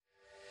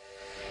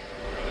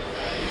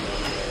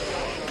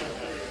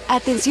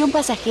Atención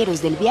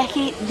pasajeros del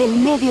viaje del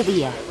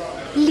mediodía.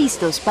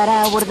 Listos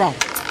para abordar.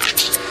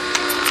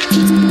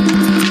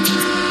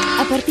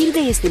 A partir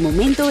de este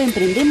momento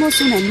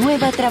emprendemos una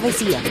nueva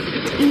travesía.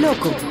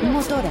 Loco,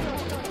 motora.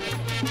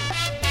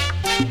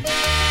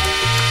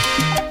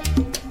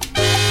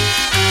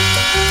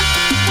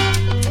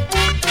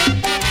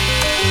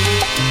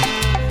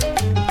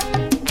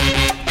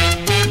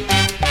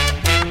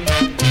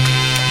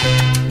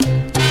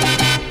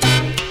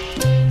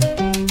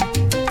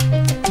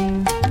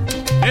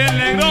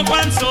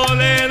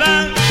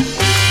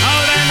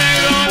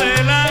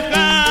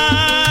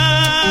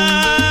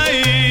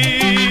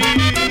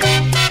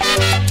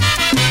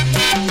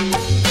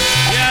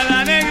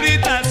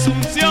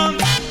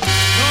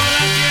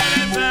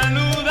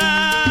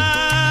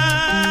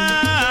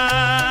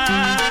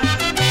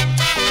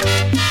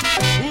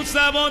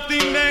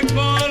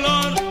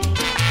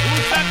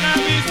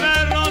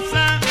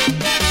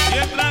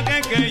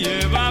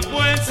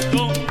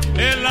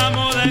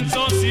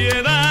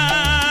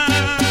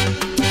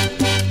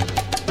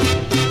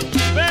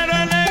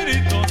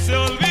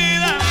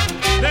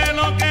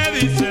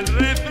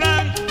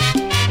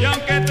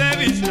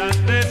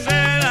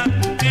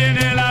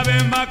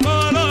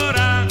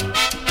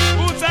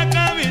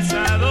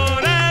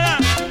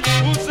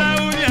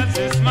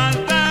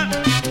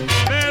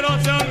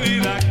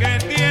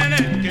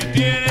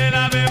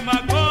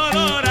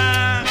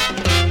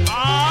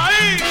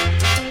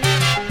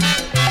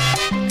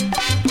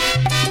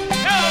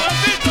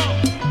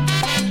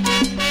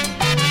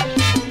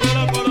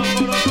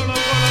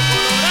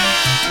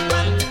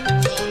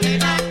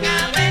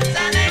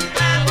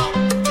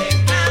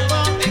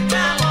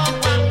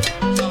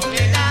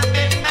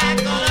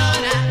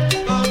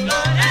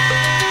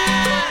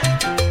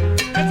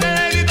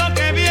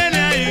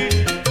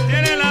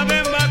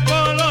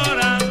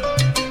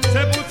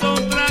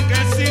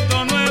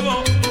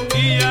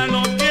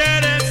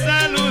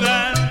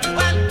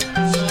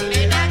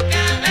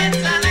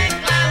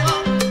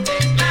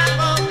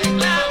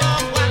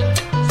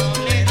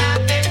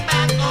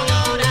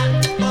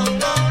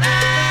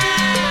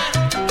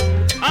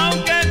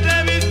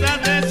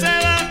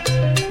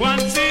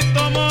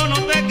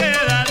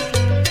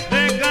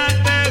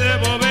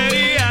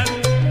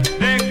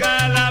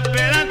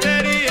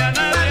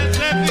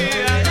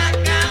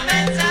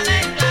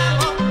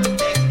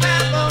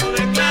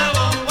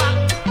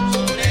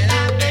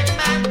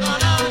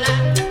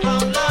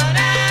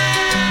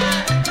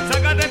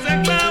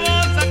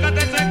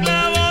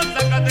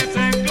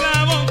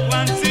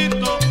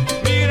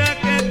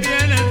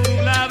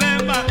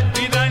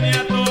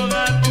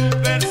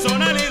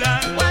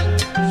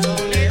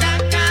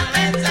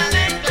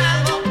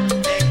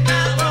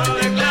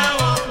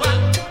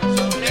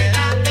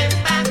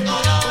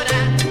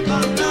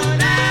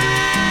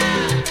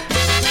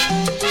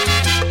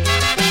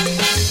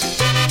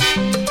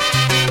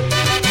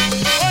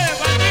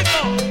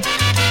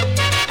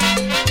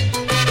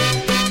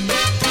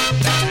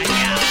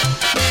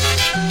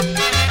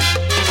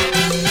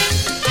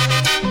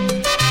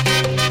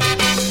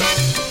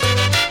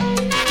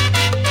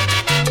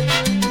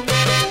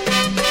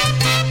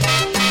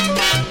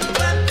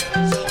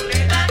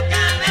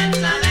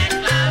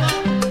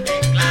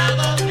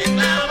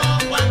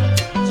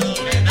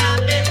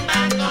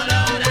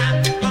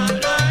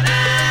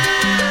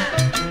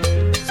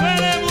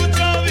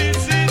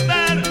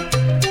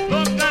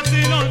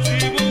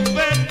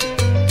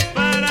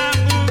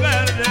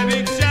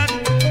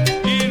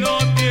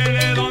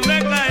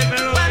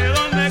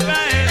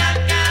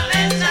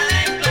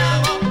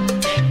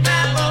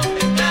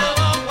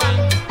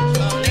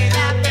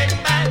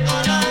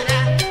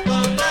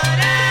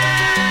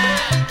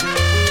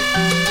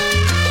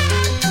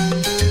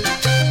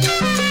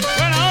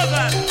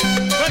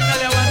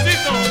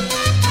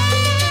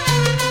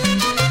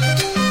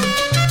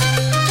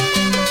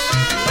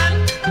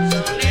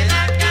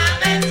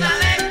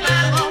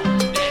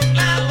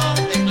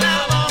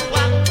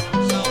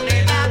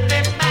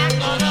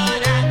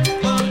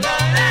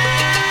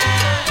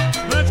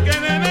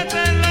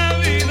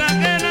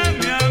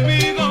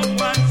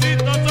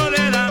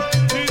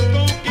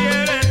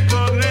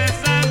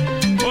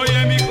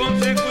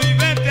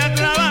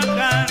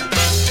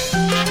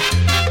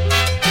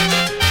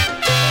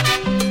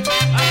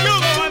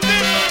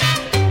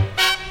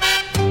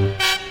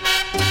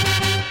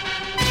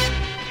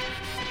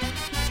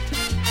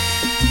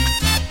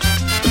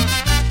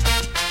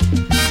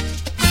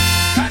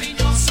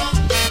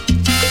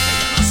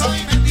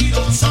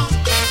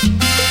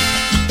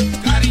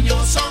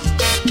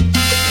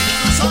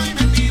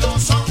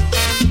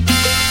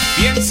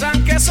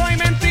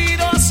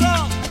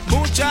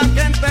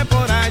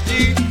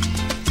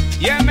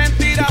 Y es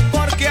mentira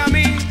porque a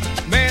mí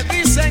me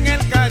dicen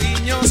el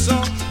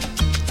cariñoso.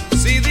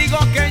 Si digo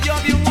que yo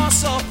vi un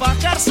oso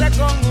fajarse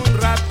con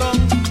un ratón,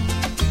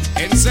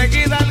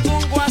 enseguida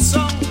algún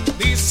guasón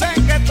dice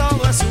que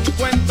todo es un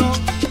cuento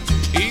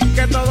y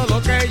que todo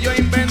lo que yo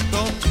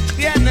invento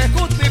tiene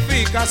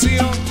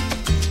justificación.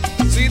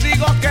 Si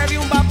digo que vi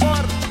un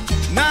vapor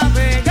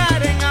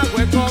navegar en agua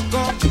de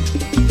coco,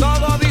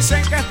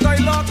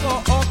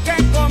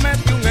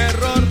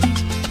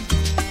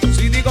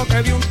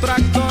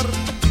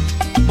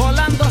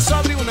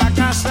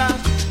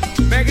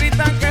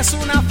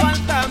 es una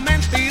falta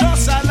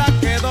mentirosa la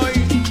que doy.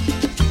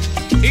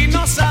 Y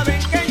no saben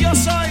que yo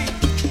soy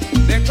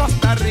de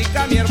Costa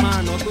Rica, mi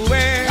hermano, tú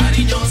ves.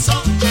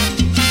 Cariñoso,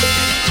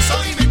 no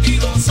soy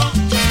mentiroso.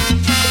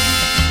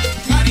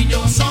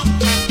 Cariñoso,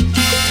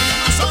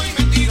 no soy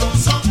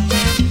mentiroso.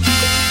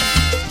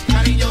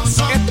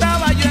 Cariñoso,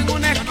 Estaba yo en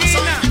una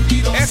esquina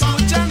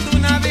escuchando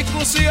una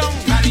discusión.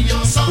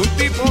 cariñoso, Un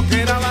tipo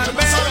que era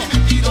barbero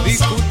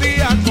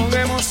discutía con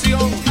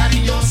emoción.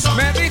 cariñoso,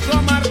 Me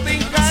dijo Martín,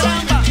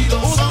 caramba,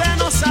 usted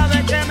no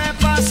sabe qué me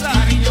pasa.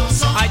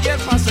 Ayer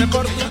pasé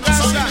por tu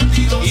casa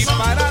y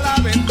para la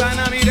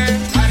ventana miré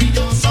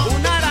cariñoso,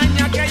 una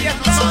araña que ahí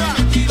estaba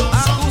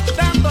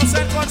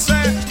ajustándose el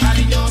corsé.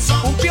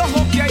 cariñoso, Un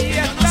piojo que ahí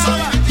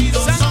estaba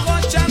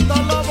sancochando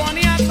los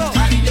boniatos.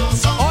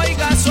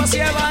 Oiga, eso así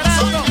es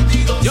barato.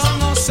 Yo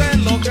no sé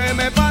lo que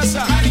me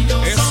pasa,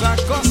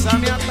 esas cosas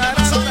me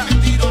atarantan.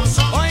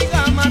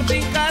 Oiga,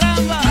 Martín,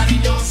 caramba,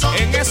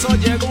 en eso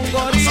llegó un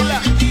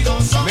gorila.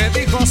 Me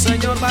dijo,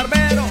 señor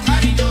barbero,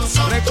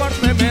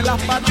 recórteme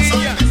las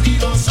patillas,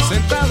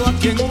 sentado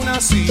aquí en una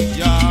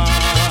silla.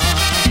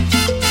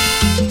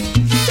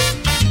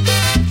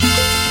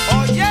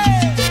 Oye,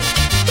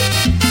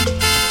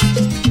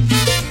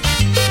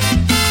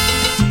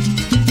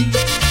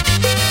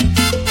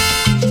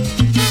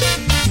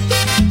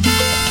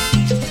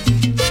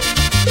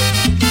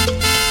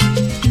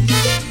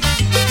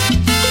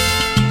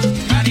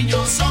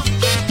 cariñoso,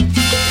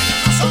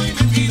 no soy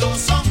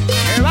mentiroso.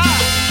 ¿qué va?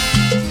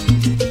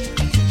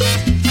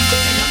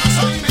 Yo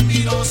no soy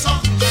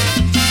mentiroso.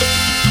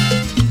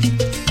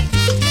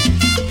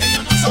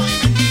 Yo no soy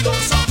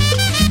mentiroso.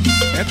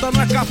 Esto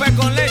no es café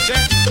con leche,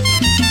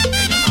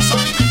 Yo no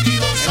soy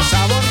mentiroso. el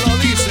sabor lo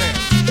dice.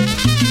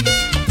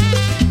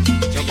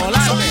 Yo no soy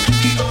Chocolate.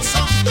 mentiroso.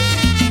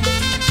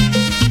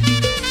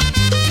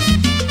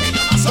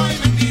 Yo no soy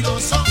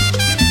mentiroso.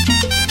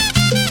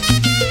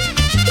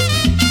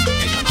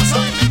 Yo no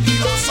soy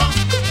mentiroso.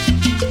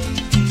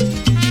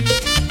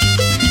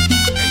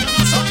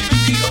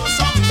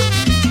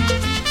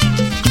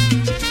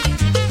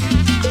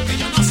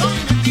 Yo no soy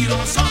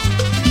mentiroso.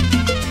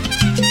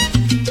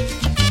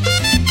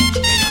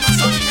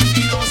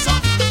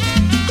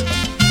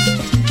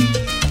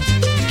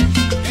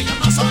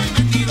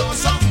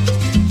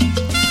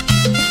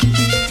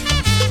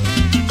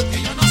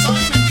 Yo no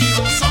soy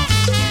mentiroso.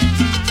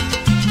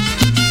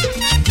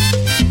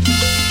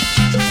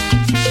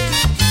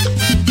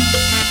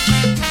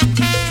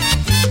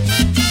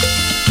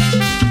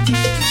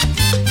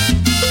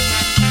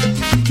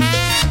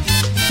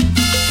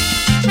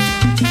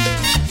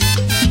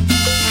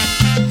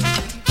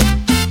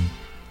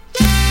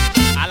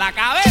 A la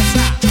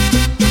cabeza.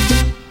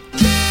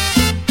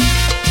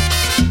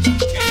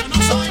 Que yo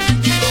no soy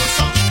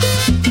mentiroso,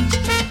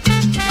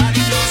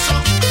 cariñoso.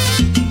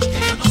 Que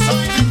yo no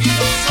soy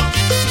mentiroso,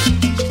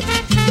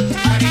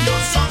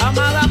 cariñoso.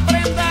 Amada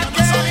prenda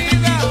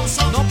querida,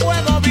 no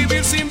puedo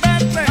vivir sin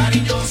verte,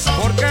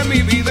 porque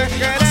mi vida es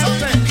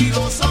quererte.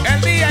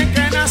 El día en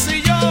que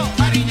nací yo,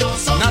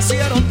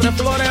 nacieron tres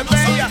flores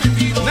bellas.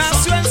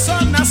 Nació el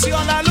sol,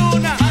 nació la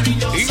luna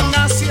y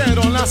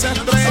nacieron las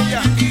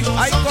estrellas.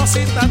 Ay,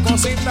 cosita,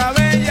 cosita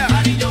bella,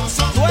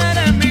 tú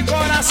eres mi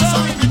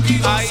corazón.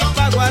 Ay,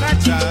 pa'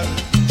 guarachar,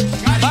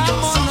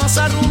 vámonos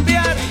a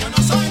rumbear,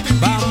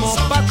 vamos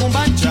pa'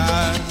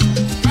 cumbanchar.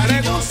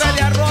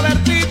 Pregúntale a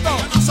Robertito,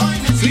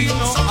 si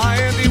no a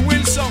Eddie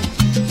Wilson.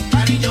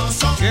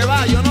 Que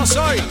va, yo no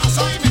soy,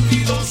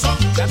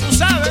 ya tú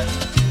sabes.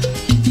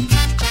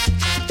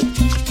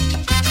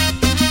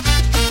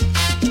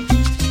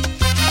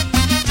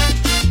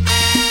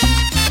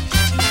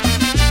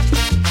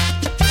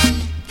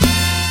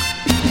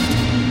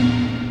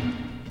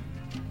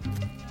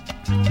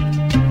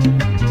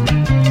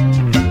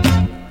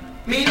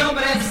 Mi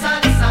nombre es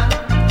Salsa,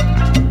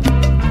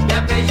 mi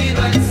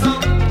apellido es Son,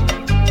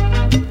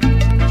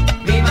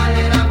 mi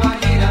madre era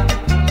guajira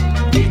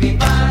y mi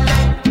padre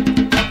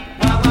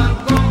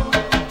guaguancó.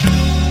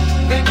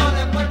 Vengo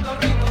de Puerto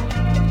Rico,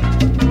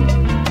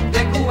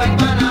 de Cuba y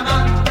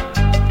Panamá,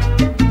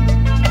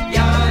 y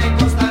ahora en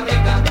Costa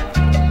Rica,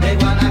 de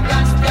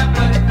Guanacaste a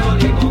Puerto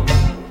Rico.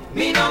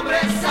 Mi nombre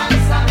es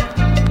Salsa,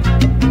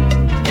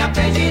 mi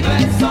apellido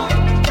es Son.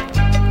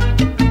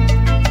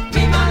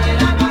 Mi madre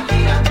era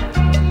guajira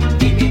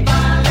y mi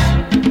padre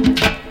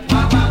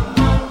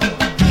guaguancó.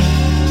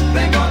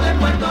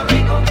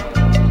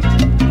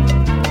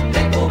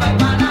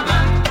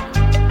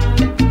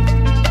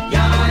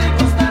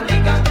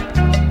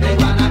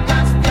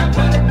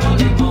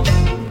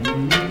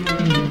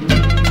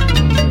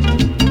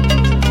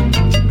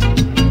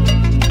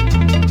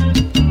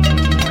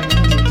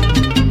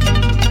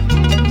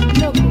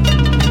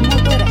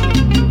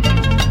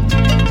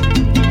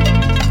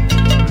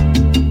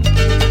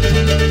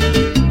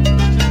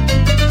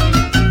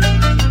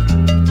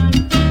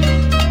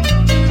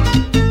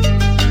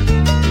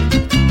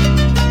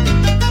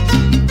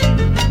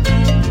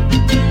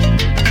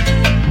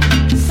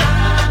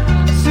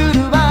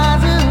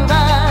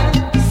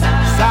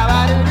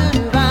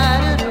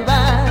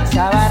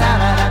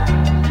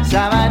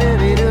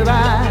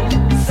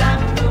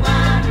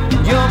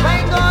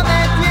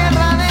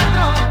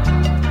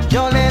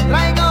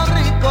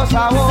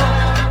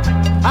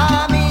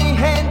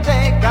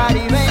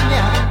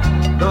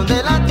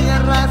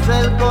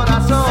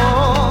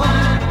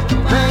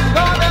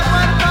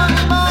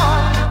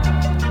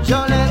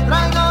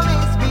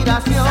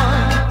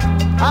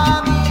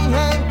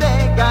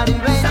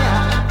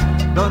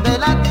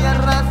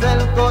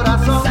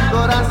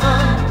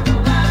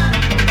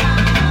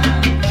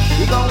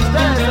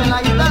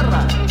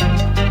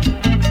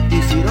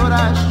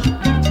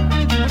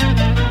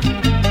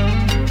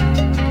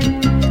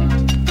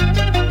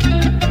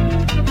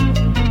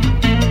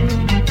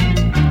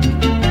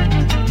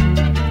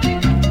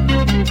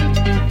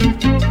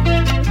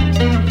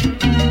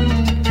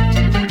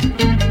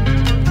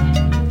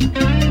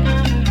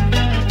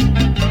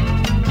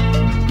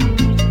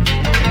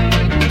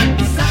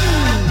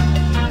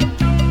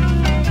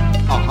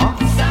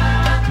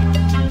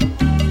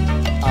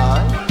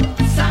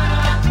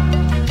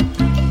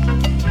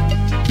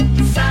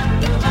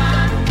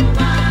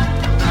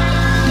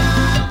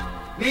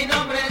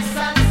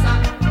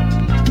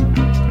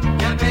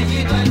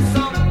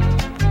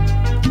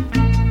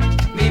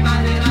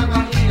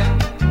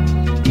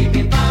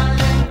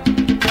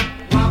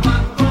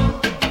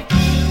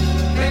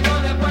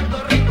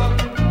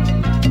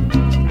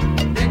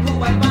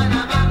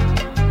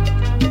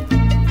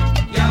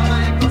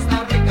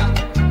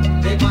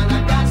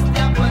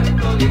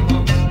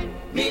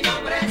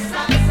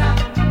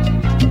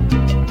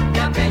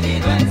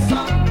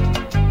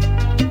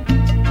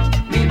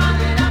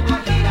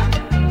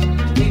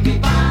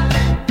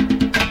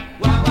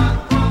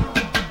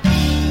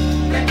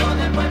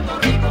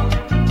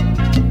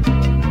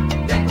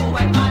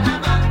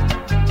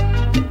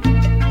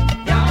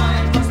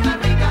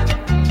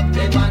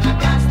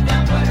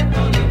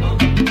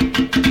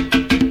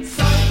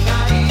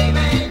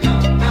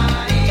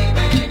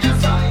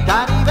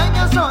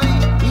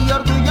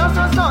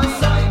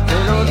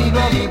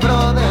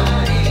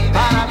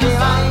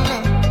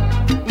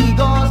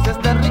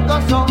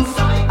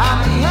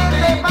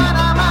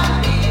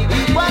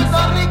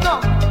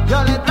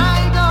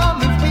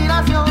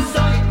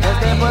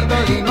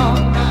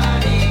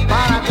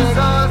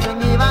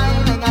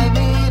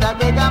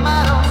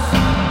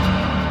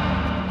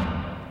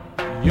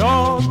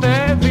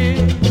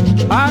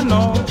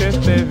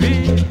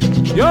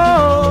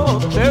 Yo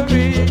te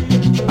vi,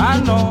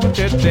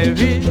 anoche te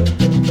vi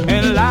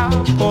en la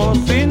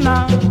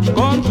cocina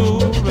con tu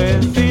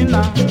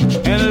vecina,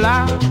 en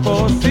la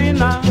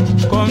cocina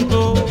con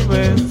tu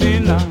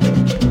vecina.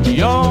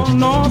 Yo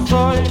no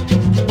soy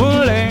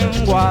un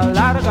lengua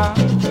larga,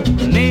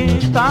 ni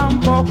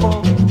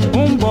tampoco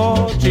un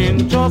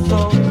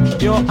bochinchoso.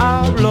 Yo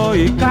hablo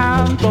y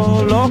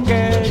canto lo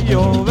que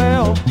yo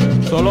veo,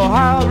 solo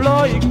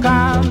hablo y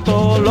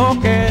canto lo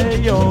que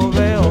yo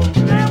veo.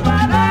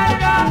 Lengua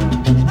larga,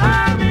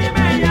 a mí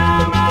me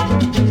llama,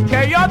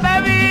 que yo te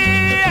vi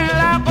en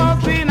la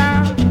cocina,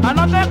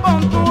 anoche con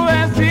tu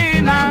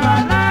vecina. Lengua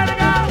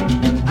larga,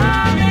 a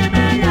mí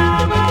me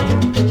llama,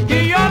 y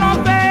yo no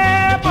sé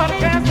por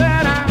qué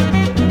será,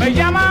 me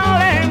llaman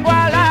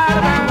lengua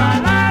larga. Lengua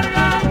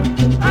larga,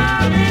 a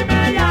mí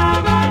me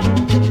llama,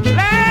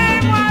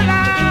 lengua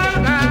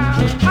larga,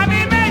 a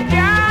mí me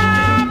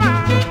llama,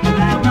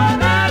 lengua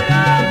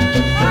larga,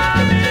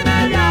 a mí me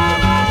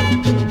llama.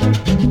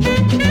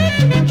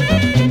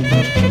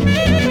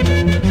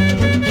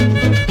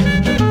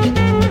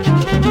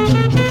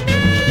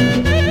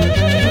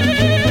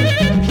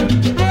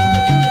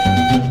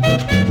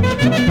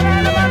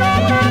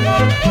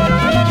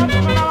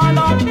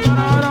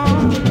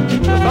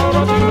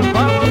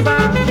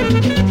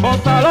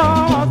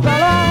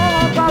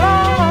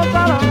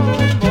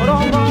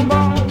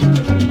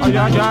 Ay,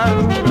 ay, ay,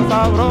 qué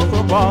sabroso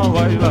pa'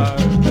 bailar.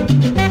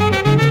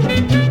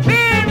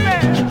 Dime,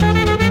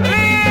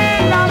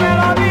 linda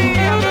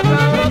melodía, qué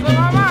sabroso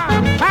mamá.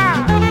 ¡Ah!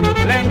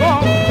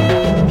 Lengón.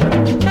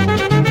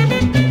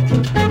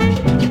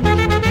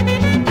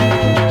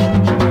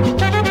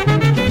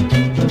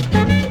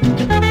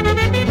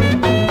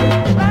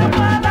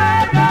 Lengua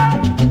larga,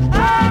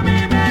 a mí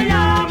me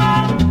llama,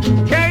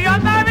 que yo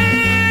te vi,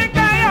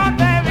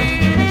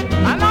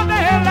 anoche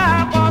en la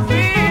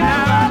cocina.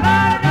 Lengua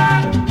larga,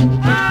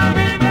 a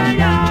mí me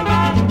llama,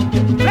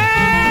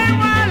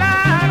 lengua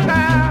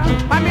larga,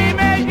 a mí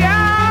me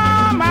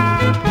llama,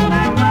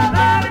 lengua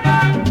larga,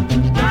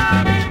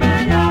 a mí me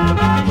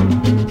llama.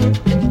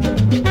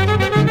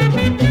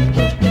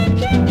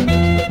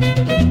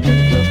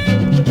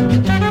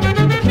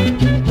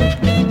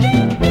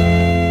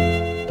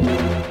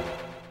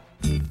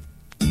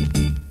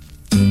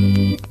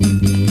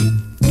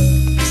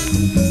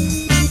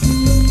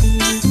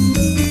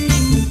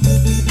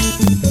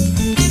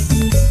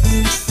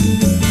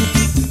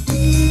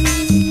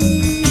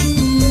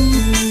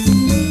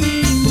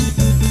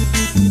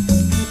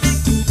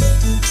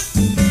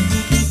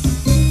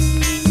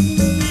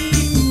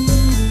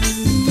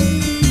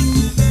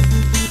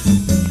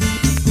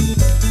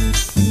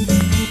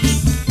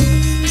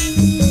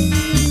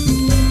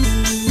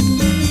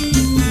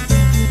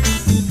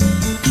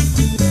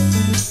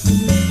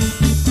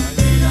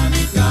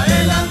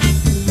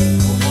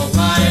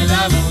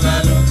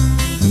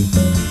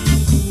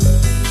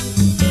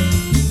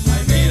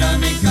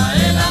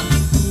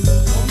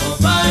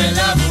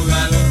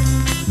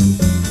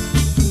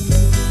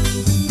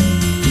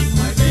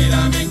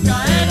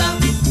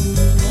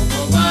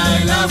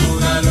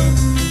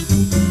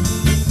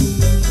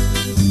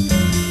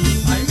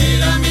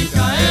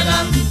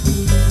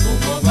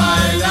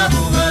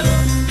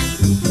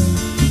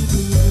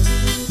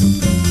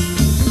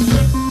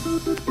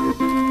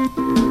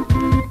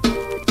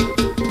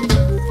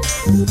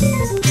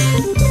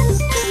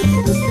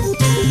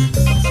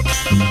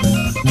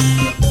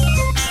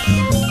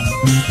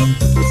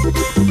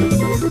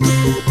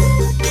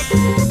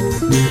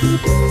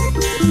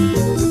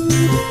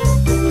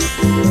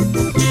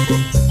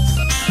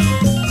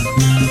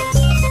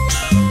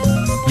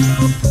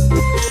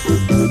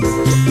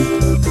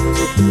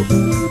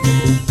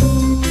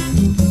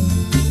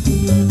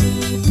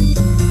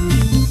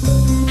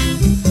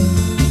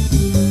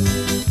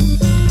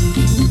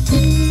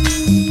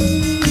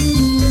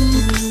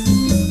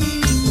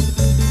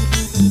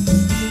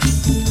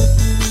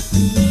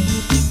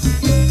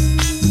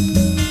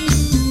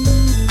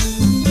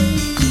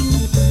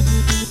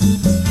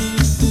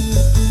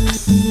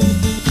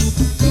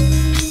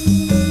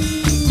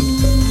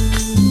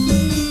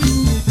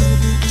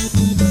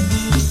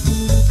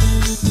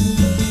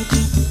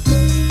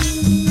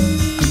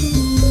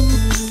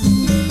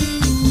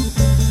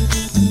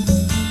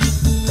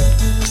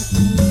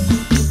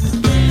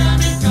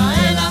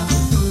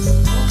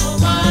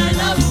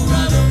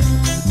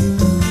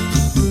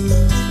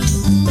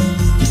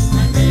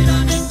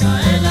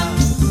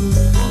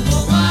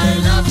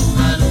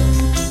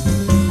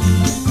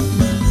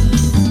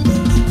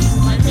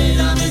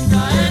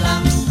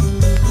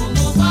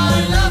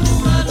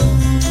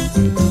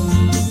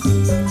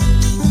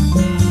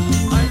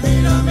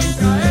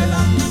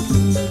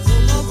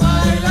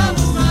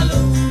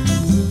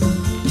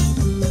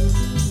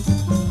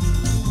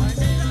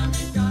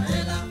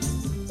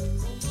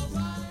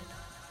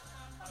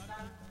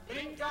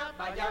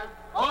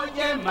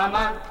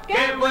 mamá,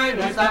 qué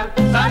bueno está,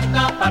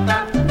 salta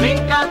pata,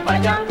 brinca para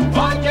allá,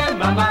 oye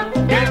mamá,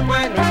 qué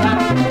bueno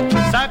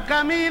está.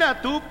 acá mira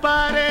tu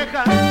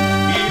pareja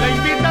y la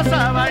invitas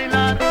a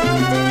bailar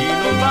y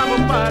nos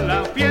vamos para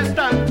la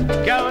fiesta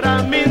que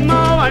ahora mismo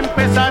va a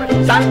empezar.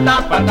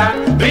 Salta pa' acá,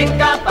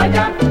 brinca pa'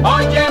 allá,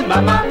 oye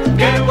mamá,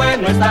 qué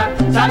bueno está.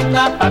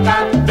 Salta pa' acá,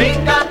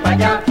 brinca pa'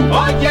 allá,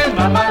 oye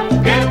mamá,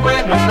 qué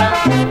bueno está.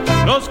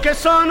 Los que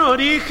son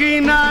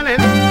originales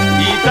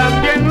y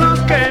también los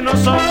que no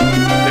son,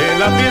 de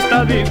la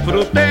fiesta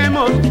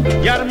disfrutemos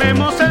y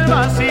armemos el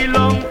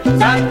vacilón.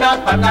 Salta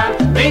pa' acá,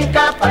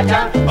 brinca pa'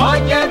 allá,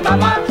 oye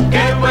mamá,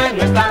 qué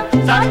bueno está.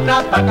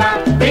 Salta pa' acá,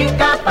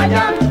 brinca pa'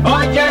 allá,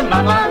 oye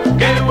mamá,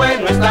 qué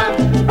bueno está.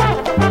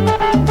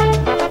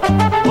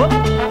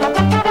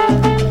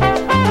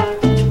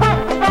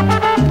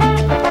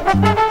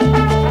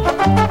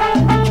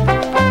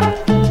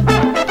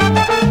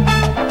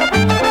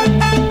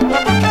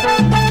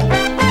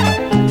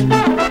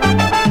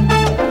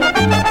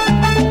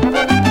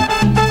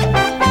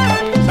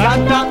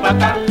 Salta pa'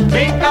 acá,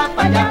 brinca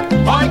pa' allá,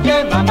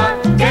 oye mamá,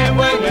 qué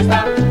bueno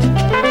está.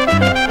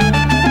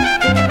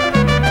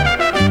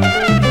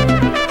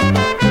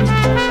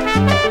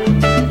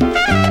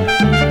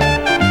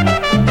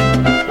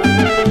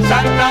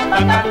 Salta pa'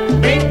 acá,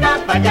 brinca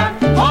pa' allá,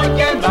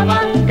 oye mamá,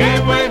 qué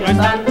bueno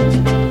está.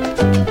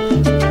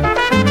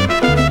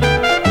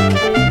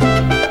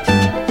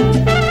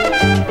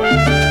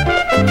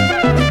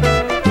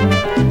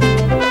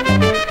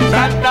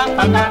 Salta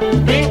pa' acá,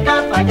 brinca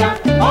pa' allá,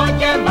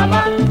 oye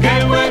mamá,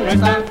 qué bueno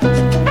está.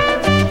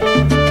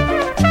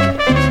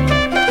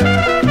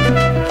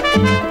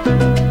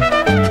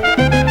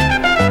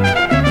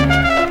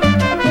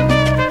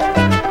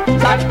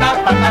 Salta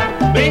pa' acá,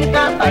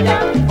 brinca pa' allá,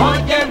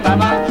 oye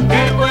mamá,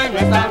 qué bueno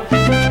está.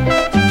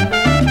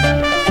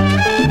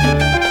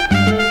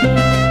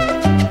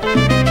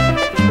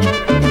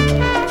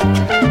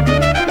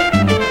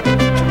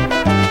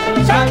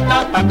 Salta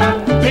pa' acá,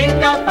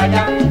 brinca pa'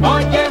 allá,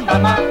 oye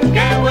mamá,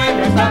 qué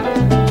bueno está.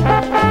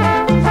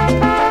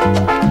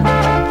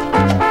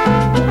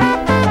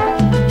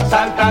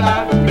 Sáltala,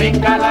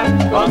 bríncala,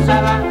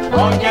 gózala,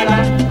 óyela,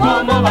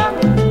 cómo va.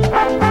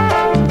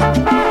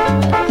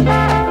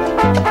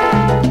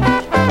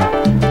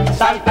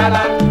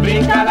 Sáltala,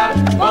 bríncala,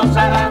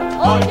 gózala,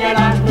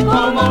 óyela,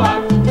 cómo va.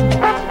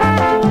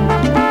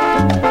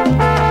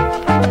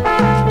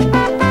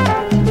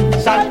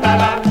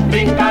 Sáltala,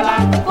 bríncala,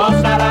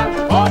 gózala,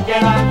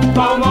 óyela,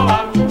 cómo va.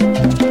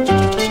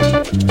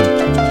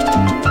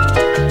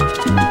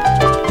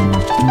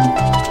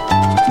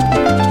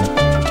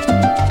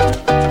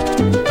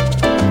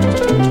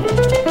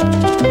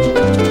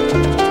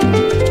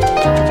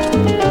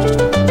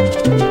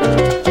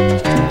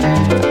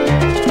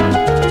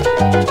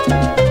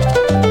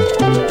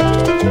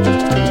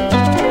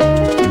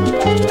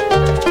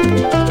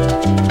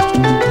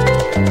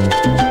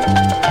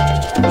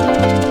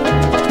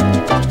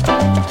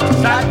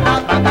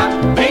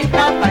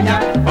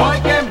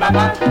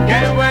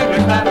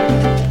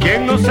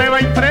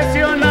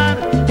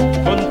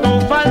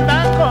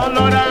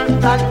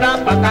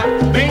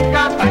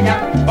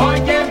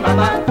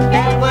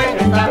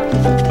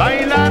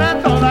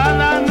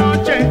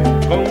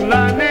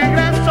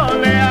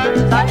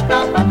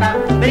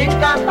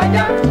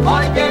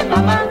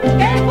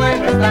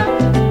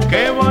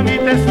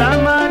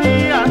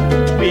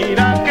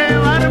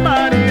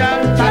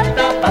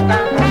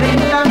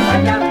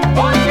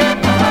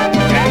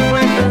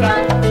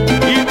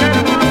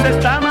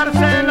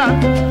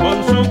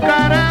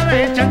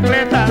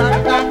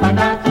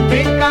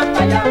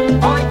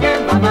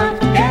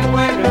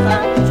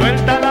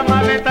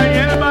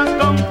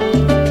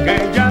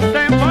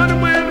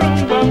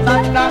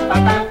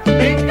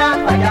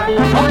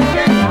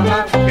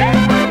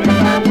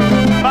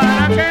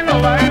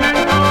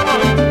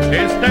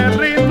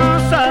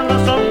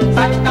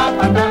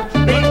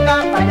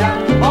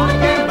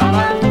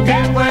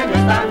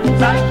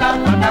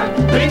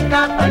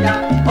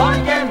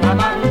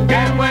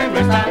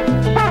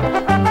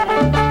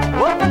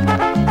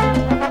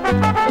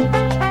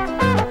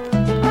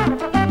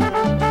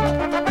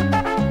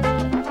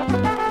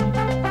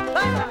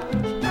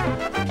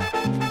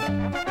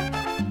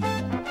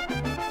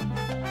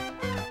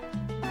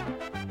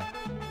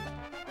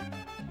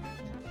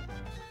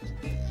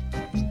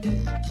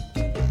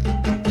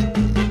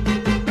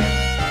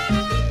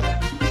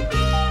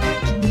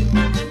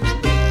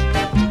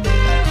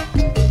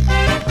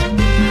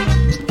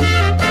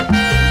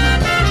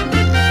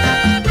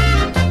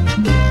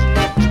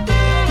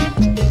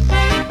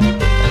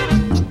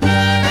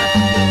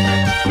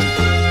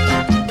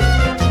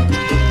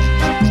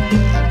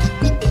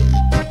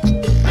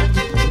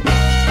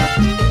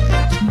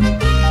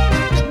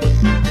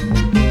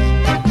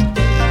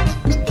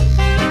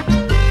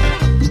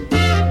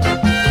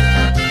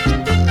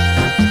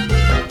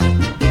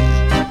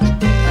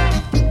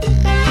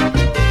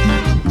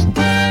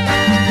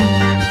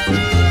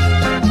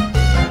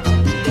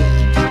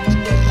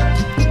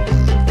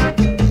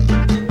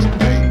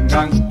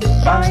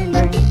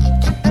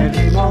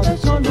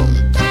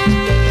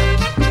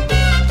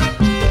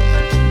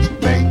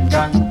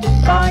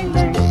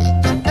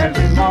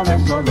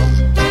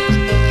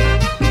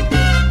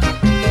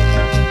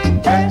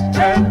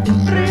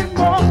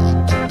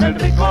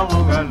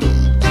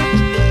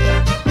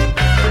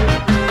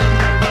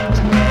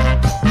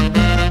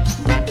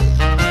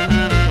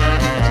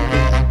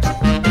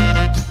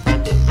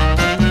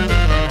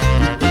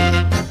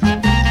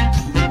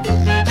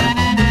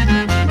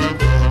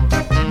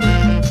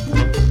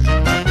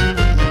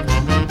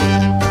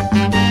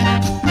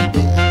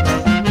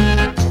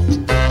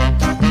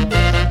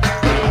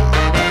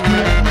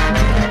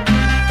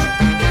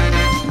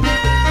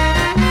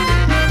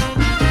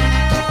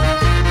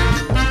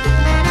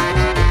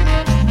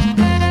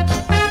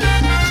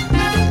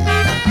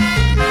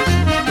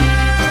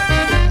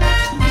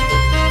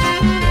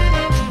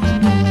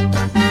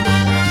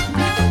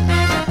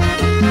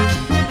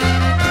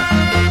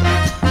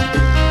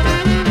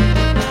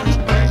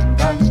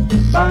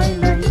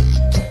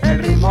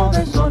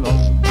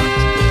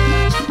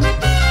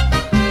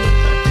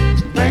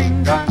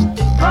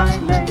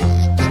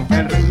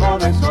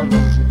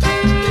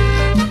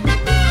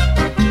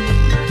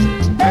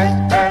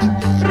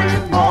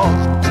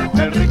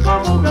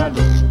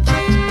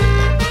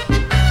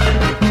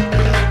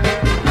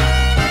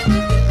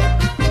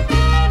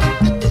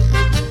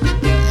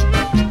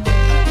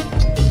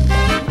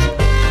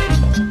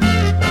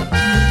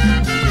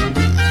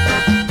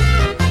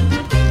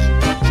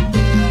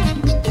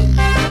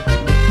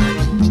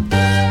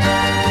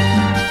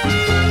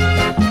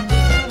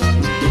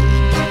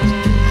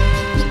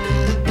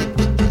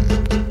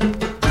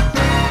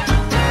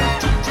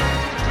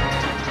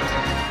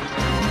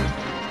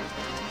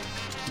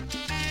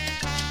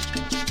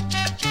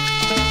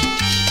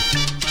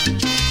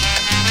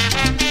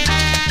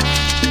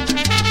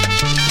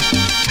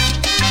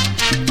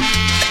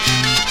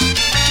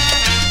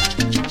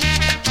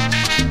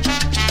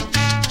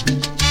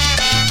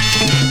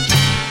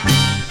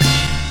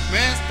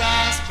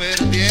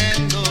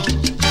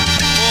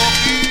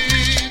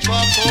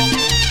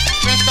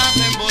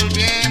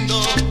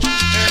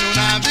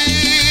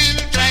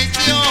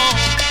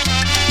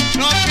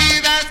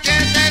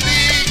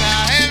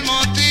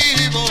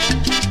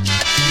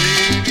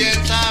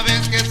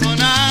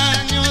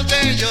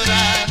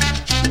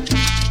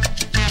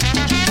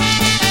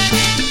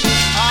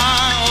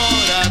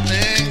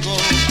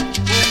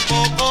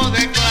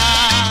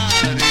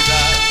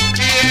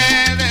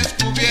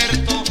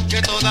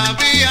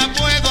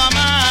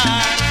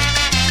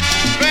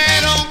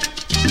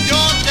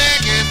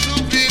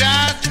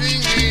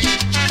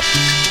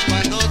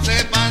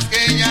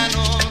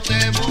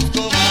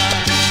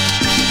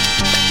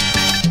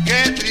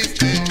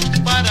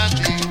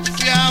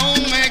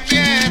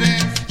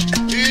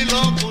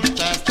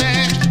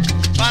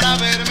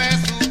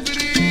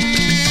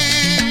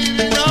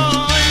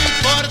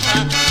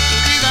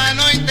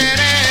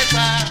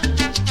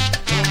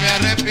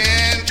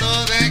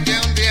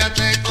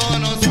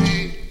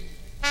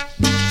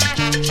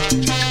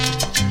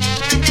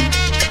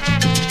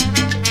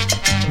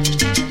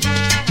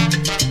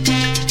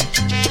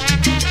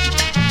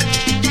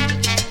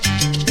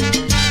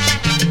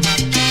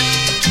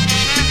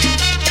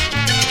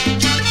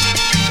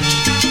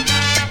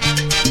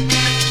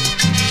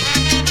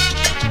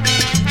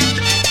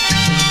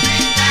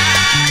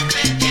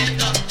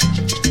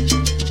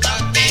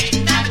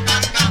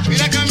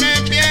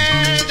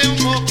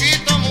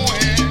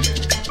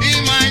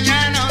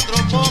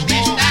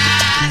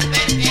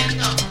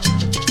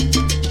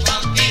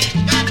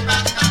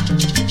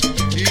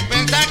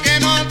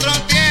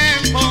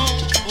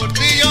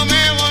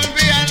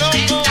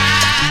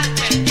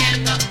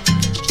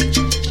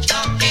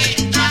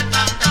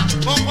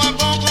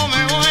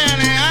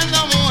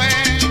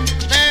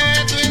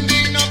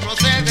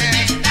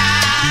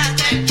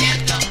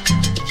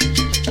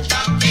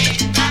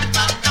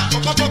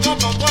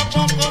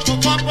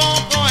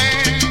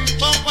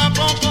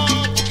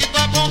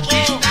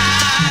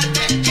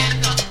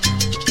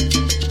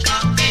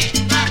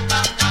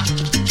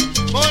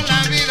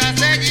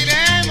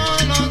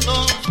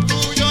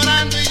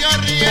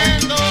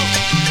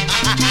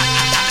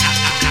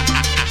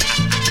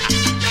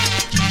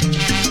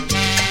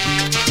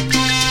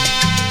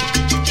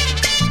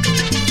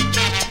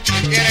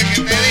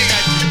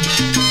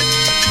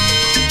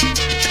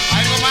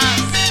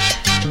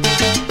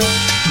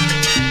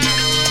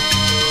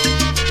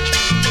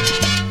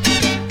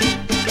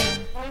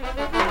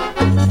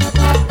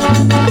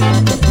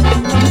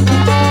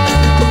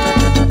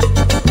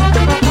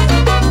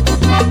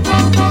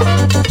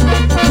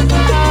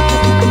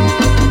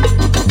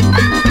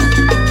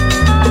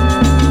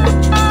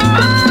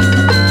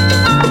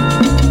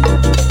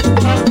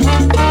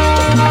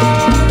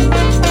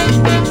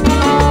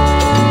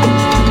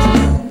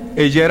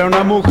 Ella era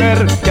una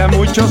mujer que a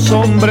muchos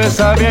hombres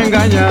había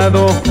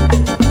engañado,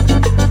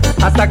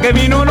 hasta que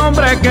vino un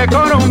hombre que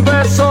con un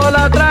beso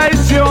la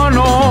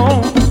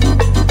traicionó.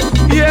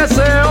 Y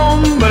ese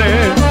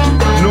hombre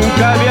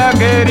nunca había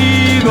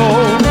querido,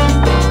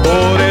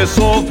 por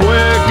eso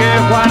fue que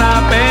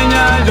Juana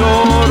Peña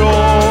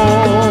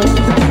lloró.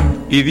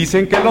 Y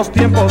dicen que los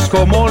tiempos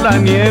como la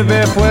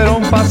nieve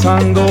fueron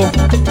pasando,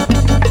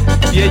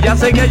 y ella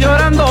seguía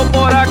llorando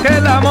por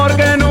aquel amor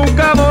que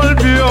nunca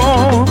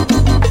volvió.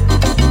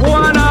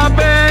 Juana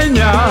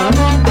Peña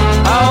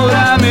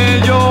ahora me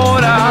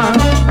llora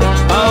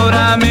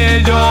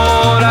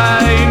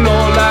y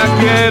no la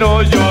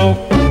quiero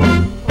yo.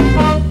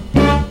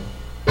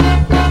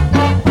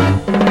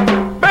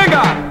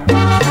 ¡Venga!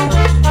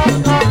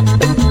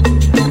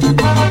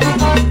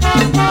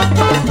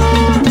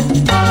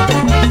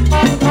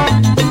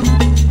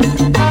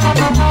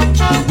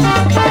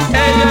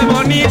 Ella es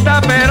bonita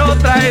pero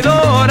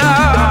traidora.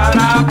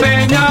 Juana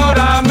Peña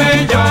ahora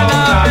me llora.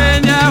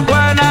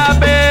 Juana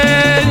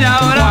Peña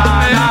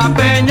ahora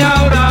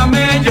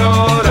me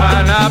llora.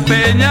 Juana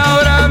Peña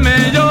ahora me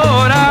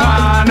llora.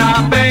 Juana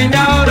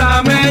Peña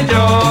ahora me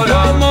llora.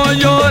 Como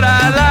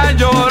llora la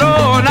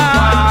llorona.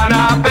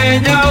 Juana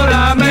Peña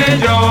ahora me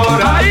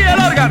llora. Ahí el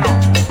órgano.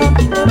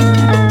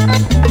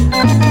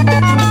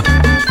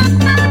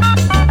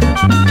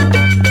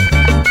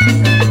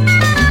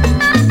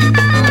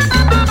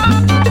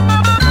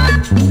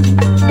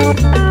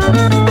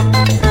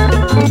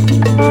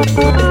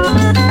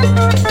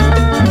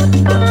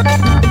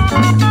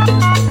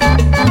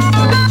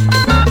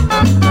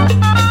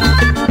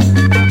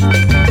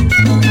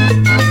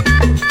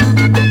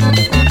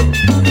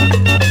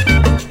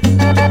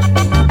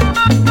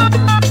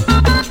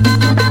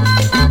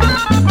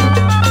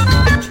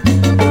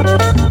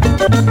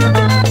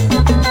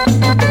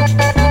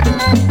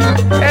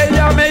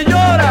 Ella me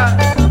llora.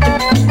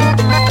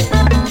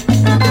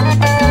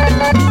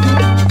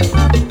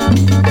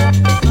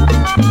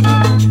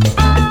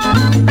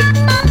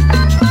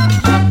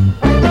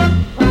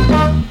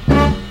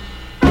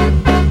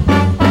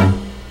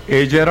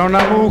 Ella era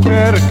una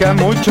mujer que a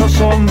muchos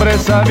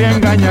hombres había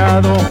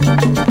engañado,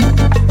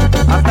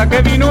 hasta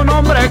que vino un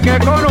hombre que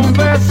con un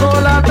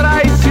beso la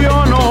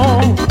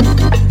traicionó.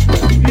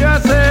 Y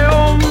ese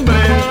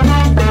hombre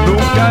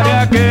nunca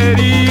había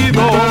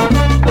querido,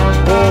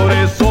 por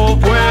eso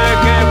fue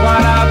que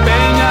Juana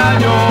Peña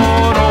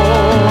lloró.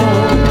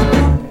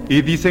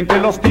 Y dicen que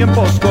los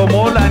tiempos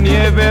como la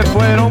nieve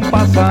fueron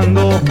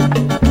pasando,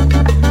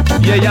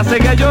 y ella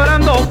seguía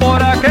llorando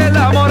por aquel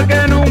amor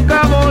que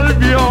nunca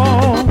volvió.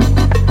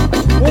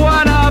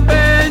 Juana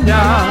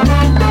Peña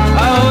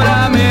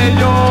ahora me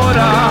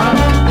llora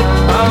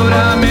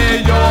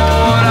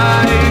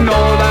y no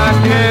la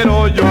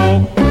quiero yo.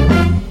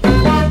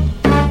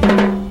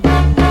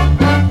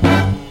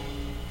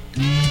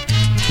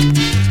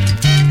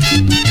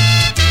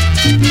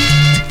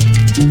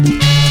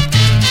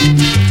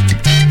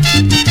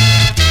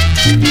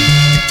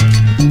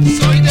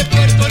 Soy de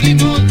Puerto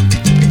Limón,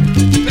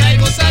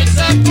 traigo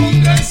salsa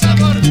con gran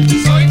sabor.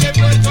 Soy de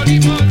Puerto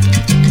Limón,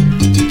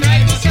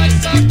 traigo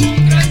salsa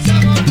con gran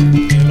sabor.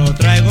 Te lo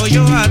traigo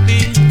yo a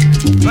ti,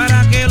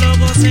 para que lo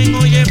gocen,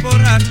 oye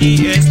por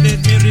aquí. Este es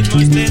mi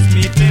ritmo, este es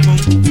mi pregón,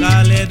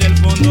 sale del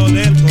fondo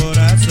del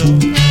corazón.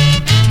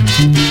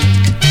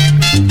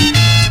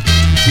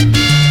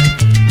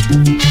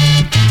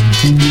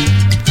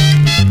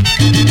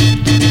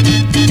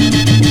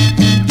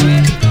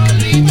 Puerto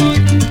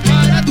Limón,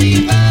 para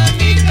ti va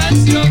mi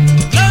canción.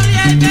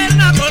 Gloria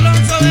eterna, Colón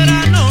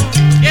soberano,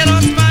 que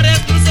los mares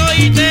cruzó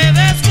y te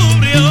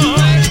descubrió.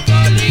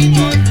 Puerto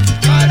Limón,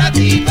 para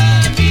ti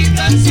va mi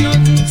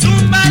canción.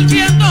 Zumba el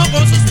viento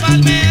con sus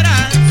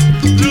palmeras,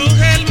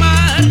 ruge el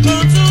mar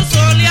con su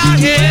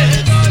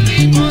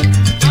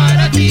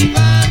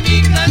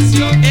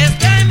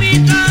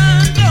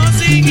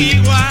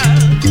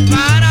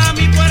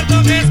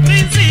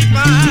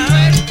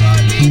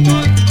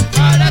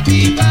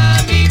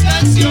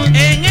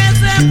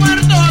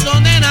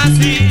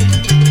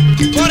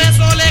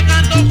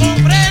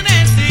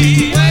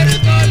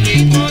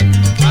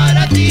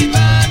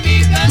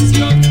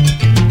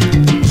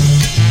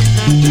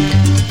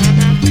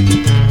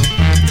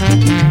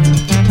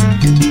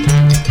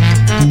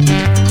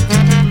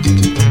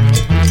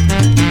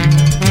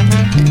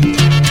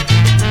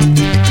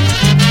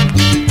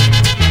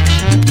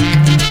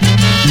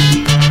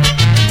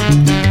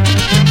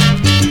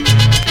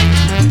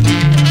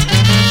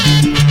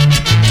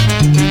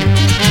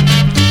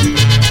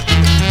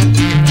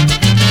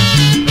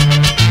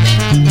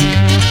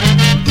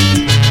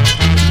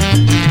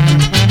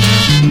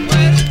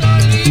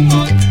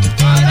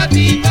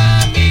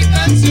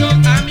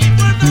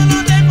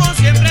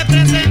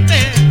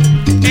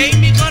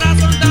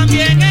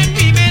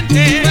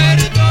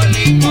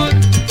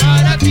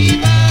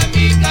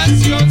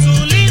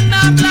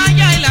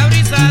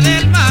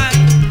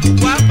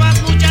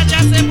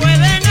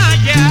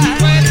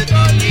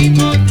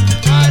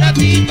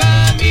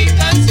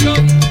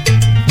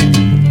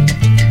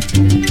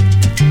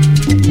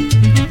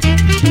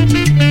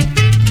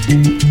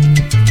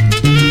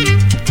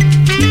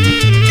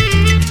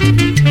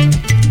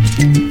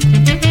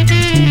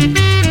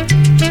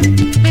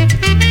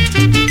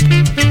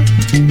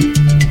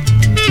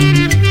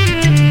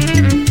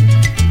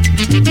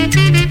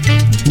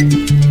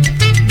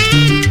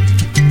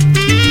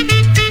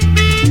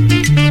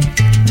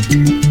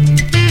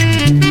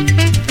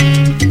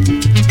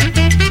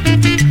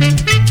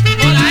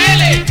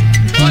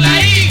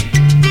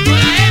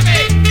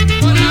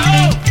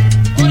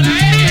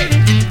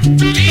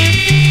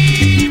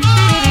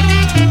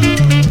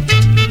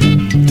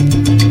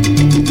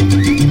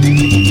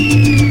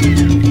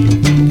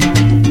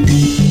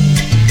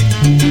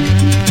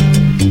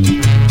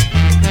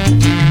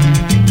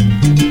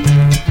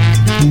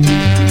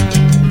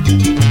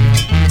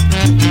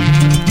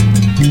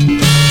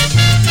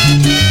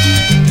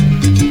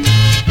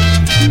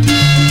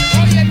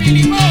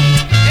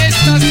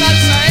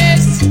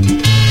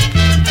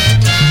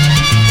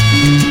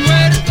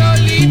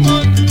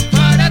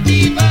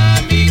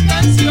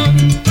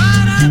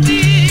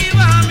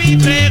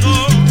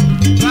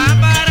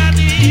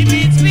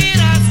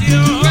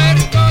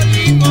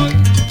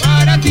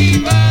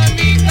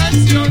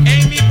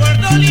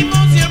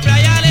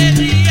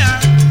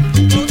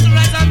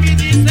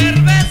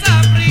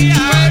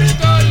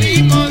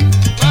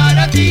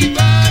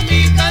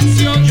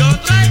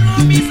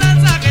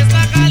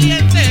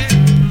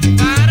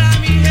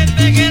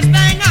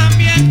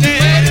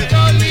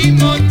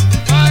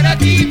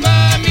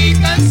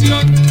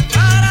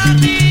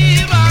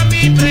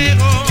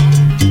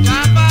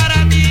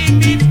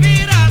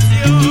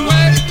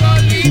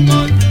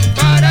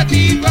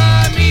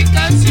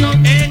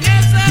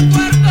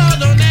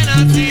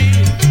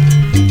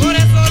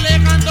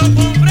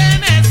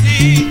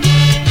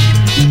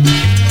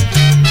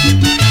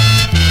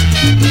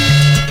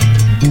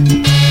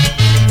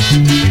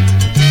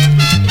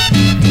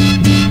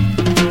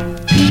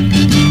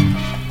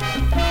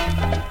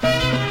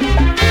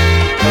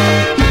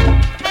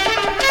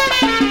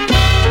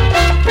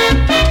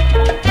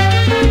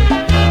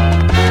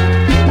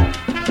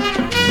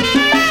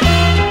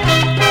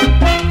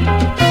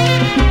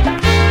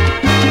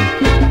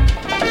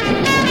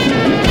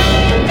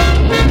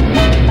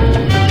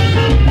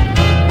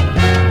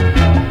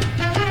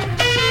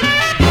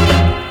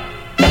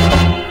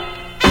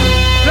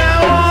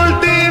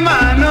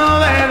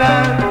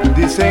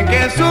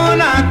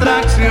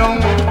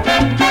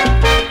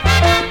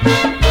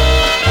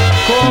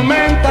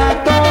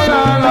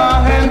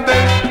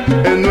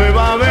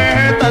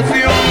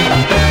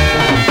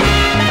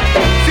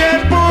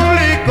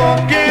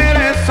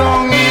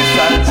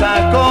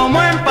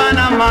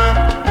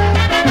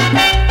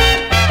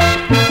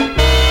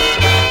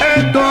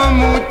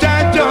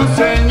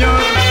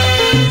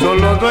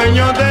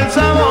dueños del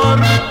sabor.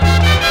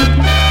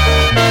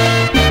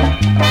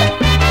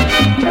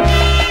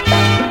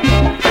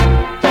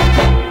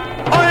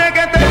 Oye,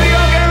 que te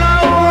digo que la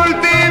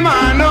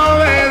última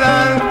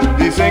novedad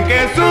dicen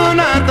que es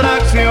una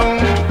atracción.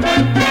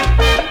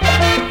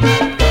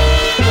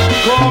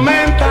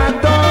 Comenta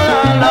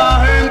toda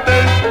la gente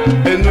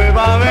en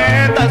nueva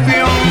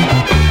vegetación.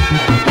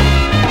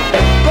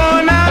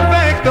 Con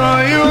afecto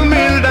y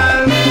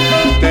humildad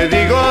te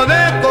digo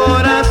de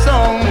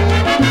corazón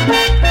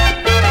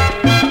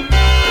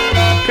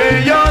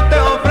que yo te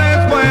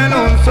ofrezco en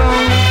un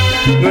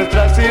son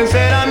nuestra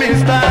sincera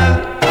amistad.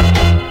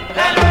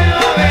 La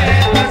nueva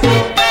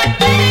vegetación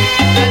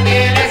ya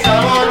tiene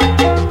sabor.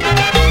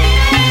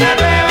 La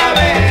nueva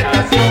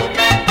vegetación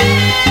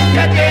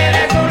ya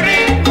tiene su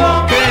ritmo.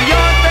 Que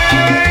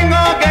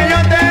yo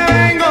te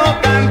vengo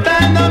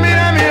cantando,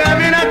 mira, mira,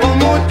 mira, con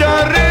mucho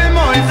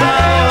ritmo y La nueva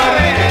sabor.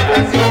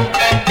 vegetación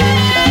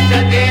ya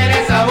tiene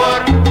sabor.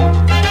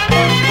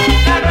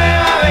 La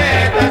nueva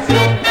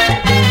vegetación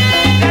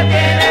ya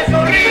tiene su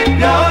Y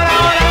ritmo. ahora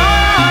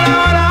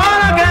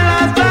que la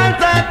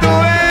salsa tú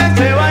ves,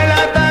 se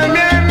baila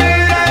también,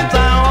 mira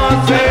esa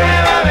voz. La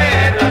nueva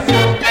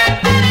vegetación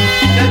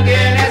ya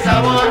tiene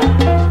sabor.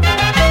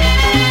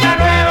 La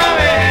nueva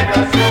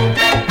vegetación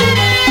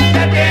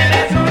ya tiene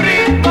su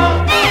ritmo.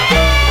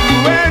 Tú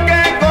ves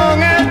que con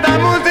esta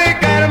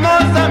música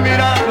hermosa,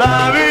 mira, la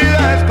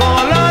vida es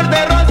color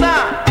de rosa.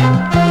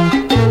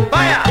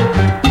 Vaya.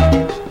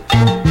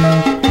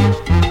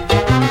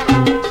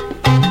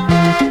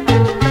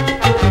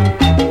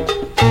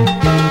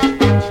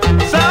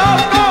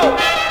 Saoco.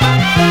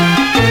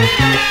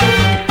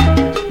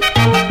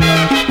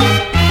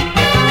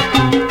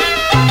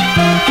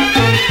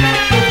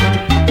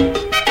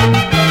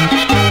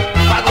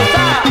 Pa'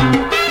 gozar.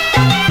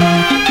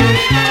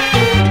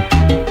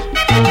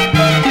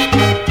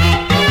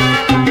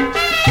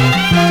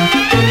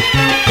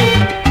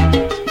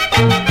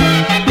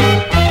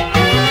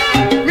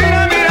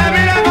 Mira, mira,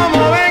 mira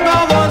cómo vengo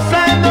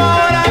gozando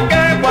ahora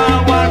que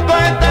guaguancó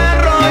este La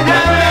rollo.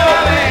 nueva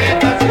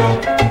vegetación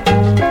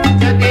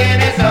ya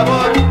tiene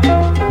sabor.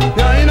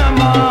 Que ahí nada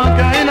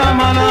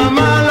más,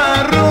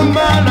 la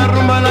rumba, la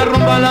rumba, la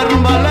rumba, la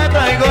rumba la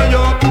traigo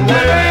yo. La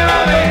nueva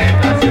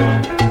vegetación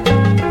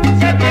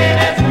ya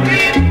tiene su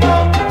ritmo.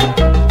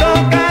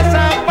 Toca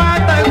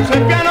zapata,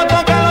 el piano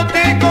toca los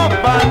ticos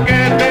pa' que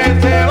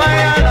se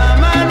vaya la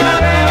mano.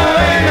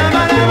 La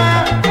mano,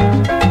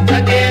 Ya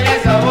tiene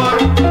sabor.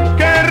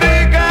 qué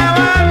rica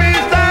va mi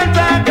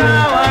salsa,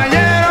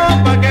 caballero,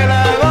 pa' que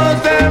la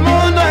goce el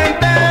mundo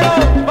entero.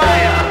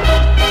 Vaya.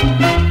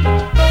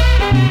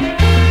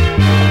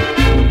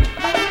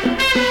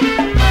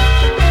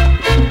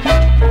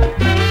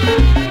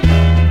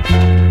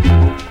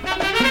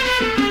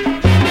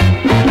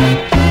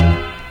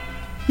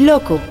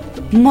 Loco,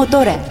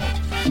 Motora.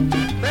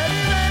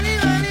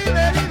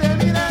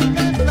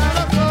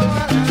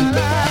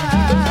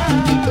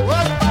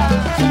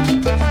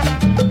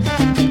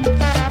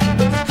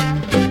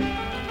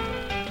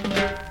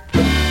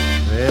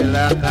 De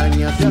la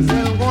caña se hace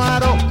el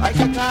guaro, ay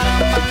que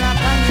caramba la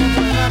caña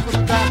puede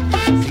frutar.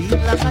 Si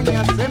la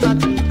caña se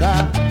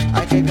machuca,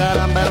 ay que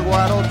caramba el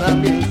guaro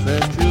también se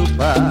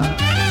chupa.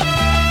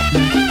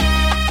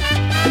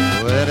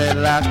 Tú eres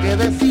la que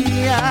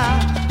decía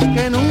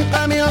que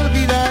nunca me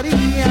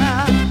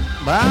olvidaría.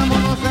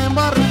 Vámonos a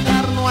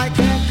emborrachar, no hay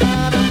que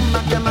caramba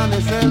que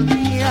amanece el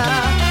día.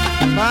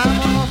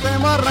 Vámonos a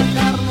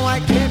emborrachar, no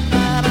hay que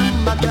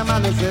caramba que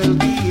amanece el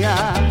día.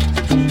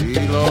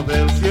 Si lo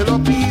del cielo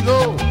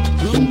pido,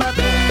 tumba,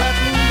 tumba,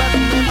 tumba, tú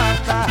me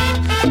matas.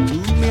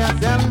 Tú me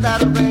haces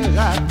andar de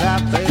gata,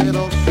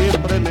 pero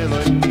siempre me lo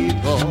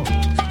quito.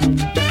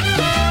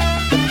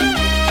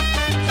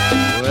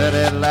 Tú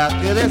eres la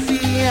que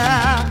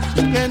decía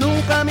que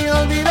nunca me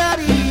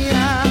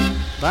olvidaría.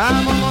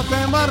 Vámonos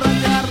a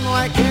emborrachar, no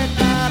hay que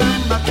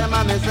caramba que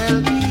amanece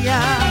el día.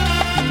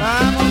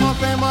 Vámonos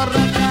a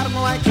emborrachar,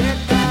 no hay que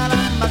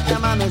caramba que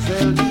amanece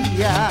el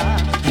día.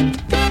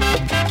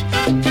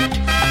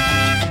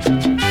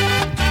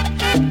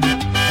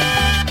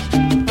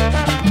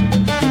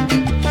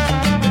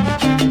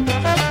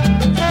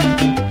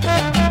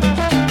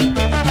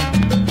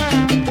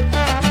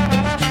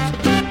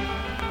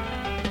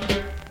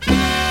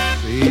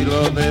 Si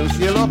lo del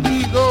cielo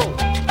pido,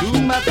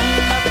 tumba,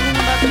 tumba,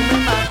 tumba, tú me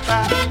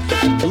matas.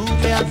 Tú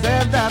me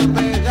haces dar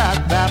de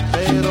gata,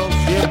 pero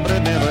siempre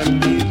me lo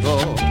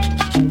envido.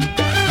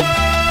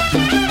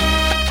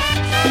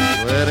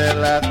 Tú eres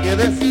la que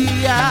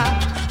decía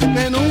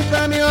que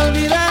nunca me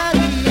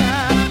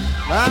olvidaría.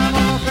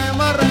 Vámonos a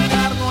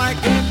emborrachar, no hay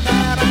que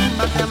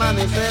caramba que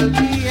amanece el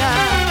día.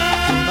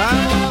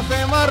 Vámonos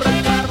a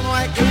emborrachar, no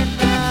hay que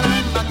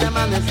caramba que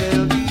amanece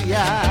el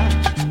día.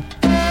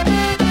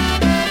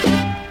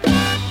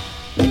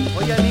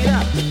 Oye, mira,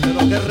 pero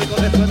qué rico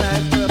que suena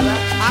esto, ¿verdad?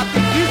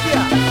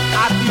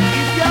 A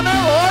Tiquicia me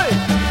voy,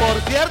 por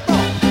cierto.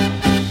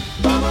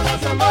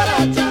 Vámonos a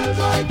emborrachar,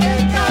 no hay que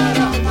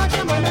caramba que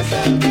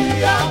amanece el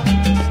día.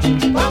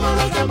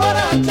 Vámonos a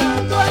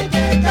emborrachar, no hay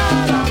que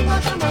caramba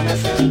que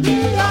amanece el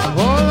día.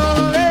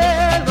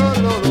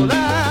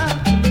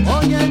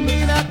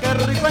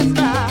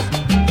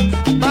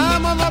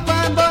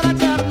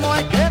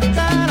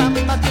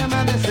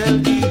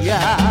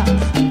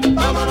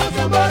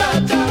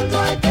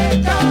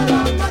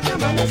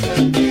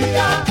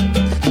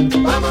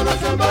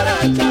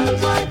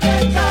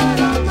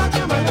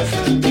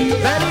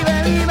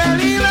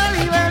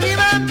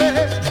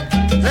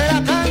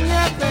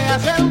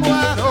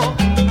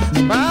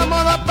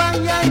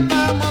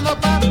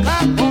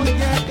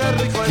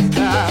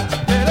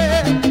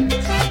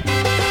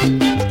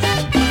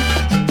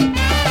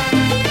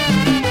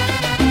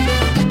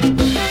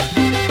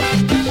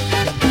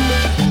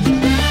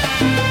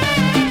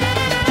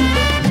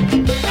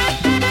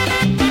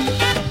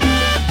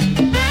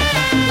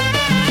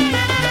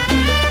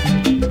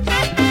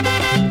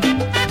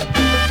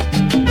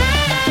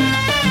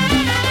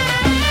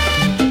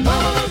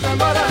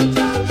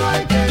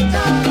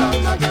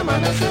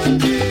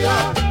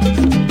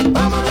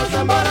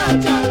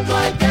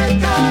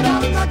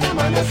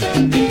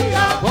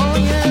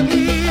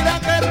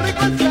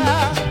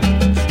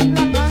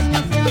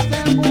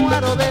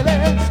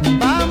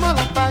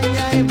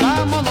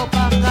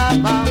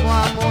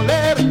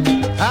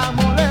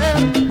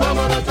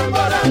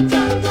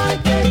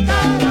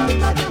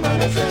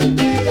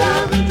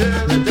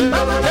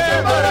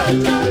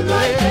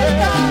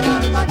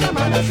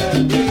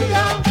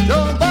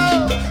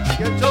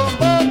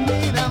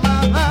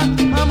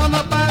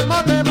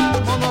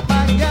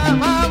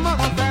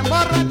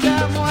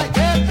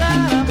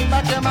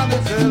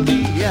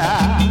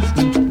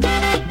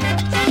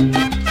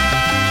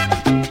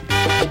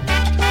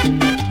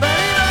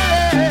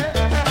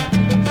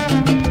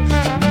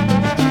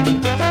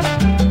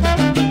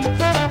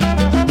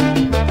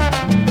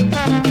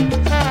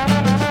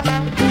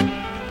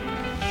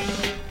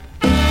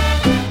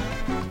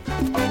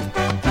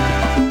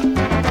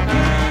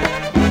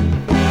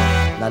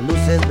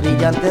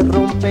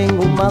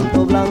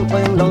 manto blanco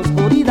en la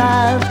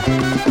oscuridad.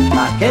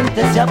 La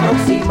gente se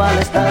aproxima al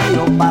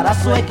estadio para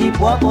su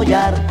equipo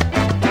apoyar.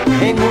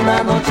 En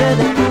una noche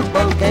de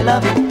fútbol que la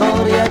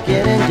victoria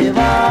quieren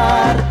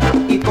llevar.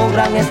 Y con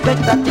gran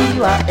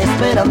expectativa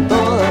esperan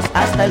todos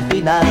hasta el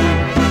final.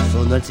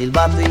 Sonó el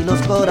silbato y los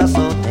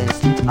corazones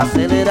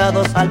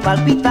acelerados al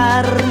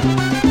palpitar.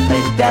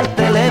 Frente al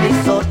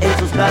televisor en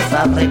sus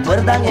casas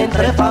recuerdan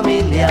entre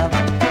familia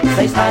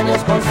 6 años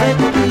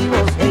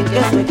consecutivos en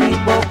que su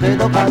equipo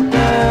quedó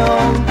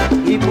campeón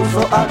y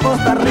puso a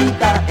Costa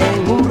Rica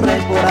en un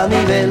récord a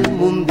nivel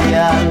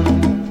mundial.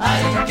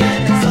 Ay,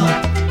 ¿quiénes son?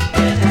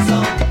 ¿Quiénes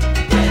son?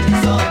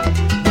 ¿Quiénes son?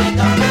 Mi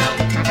campeón,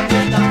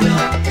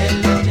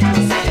 el único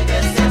 6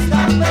 veces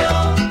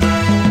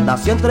campeón.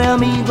 Nació entre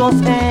amigos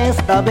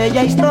esta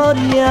bella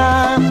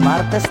historia,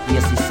 martes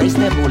 16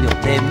 de julio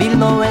de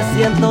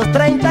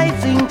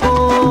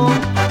 1935.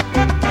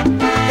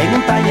 En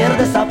un taller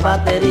de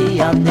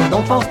zapatería de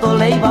don Fausto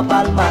Leiva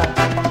Palma,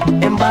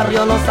 en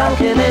barrio Los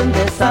Ángeles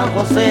de San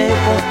José,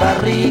 Costa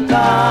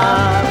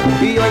Rica.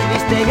 Y hoy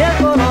visten el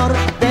color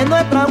de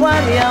nuestra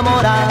guardia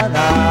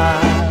morada.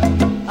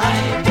 Ay,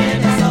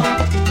 ¿quiénes son?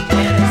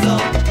 ¿Quiénes son?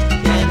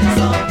 ¿Quiénes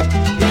son?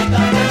 Mi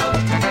campeón,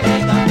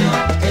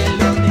 el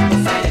único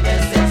 6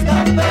 veces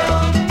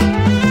campeón.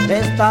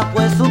 Esta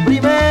fue su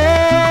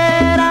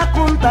primera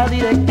junta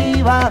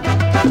directiva,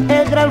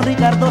 el gran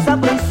Ricardo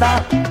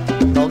Saprissa,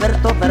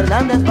 Roberto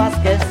Fernández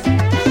Vázquez,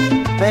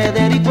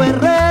 Federico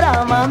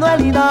Herrera,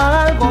 Manuel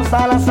Hidalgo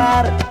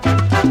Salazar,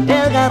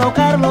 Edgardo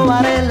Carlos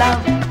Varela,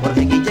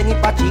 Jorge Guillén y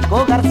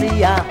Pachico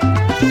García,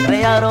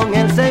 crearon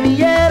el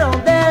semillero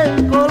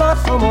del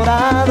coloso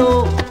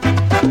morado,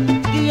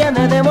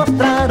 quienes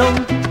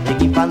demostraron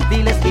en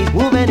infantiles y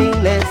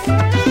juveniles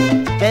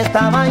que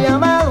estaban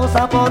llamados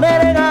a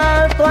poner en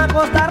alto a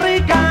Costa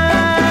Rica.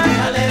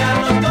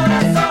 Alegran los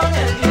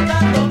corazones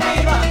gritando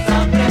viva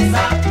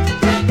Saprissa.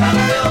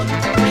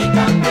 Mi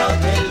campeón,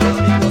 el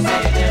único 6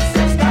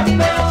 veces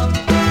campeón.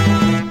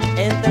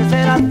 En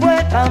tercera fue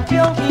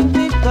campeón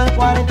invicto el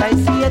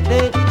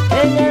 47,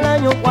 en el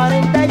año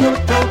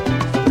 48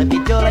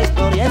 repitió la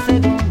historia en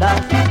segunda,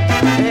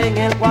 en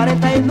el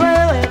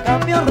 49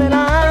 campeón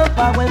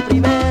relámpago en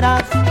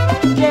primeras,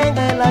 y en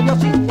el año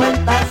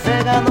 50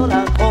 se ganó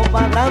la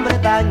Copa Gran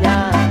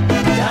Bretaña.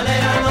 Se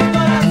alegran los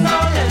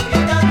corazones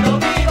gritando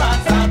viva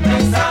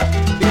Saprissa.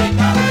 Mi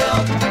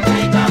campeón,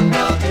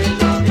 el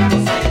único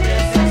 6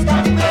 veces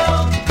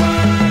campeón.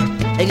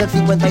 En el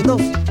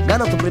 52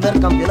 gana su primer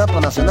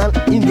campeonato nacional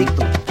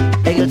invicto.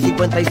 En el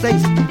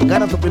 56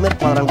 gana su primer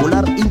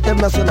cuadrangular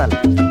internacional,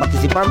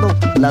 participando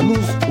Lanús,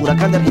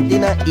 Huracán de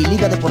Argentina y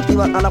Liga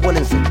Deportiva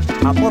Alajuelense.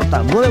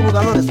 Aporta 9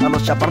 jugadores a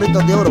los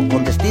Chaparritos de Oro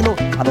con destino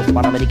a los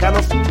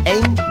Panamericanos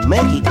en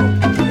México.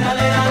 Se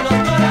alegran los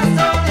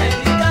corazones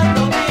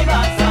gritando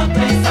viva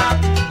Saprissa.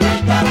 Mi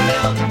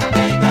campeón,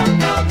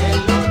 el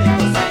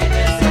único 6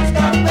 veces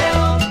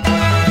campeón.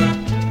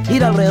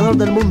 Gira alrededor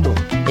del mundo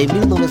en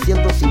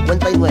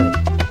 1959,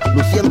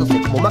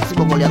 luciéndose como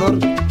máximo goleador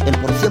el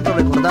por siempre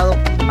recordado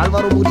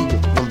Álvaro Murillo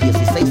con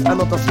 16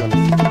 anotaciones.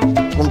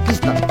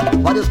 Conquista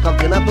varios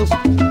campeonatos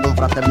con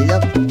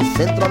Fraternidad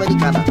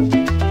Centroamericana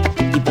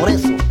y por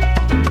eso,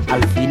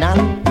 al final,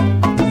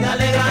 Se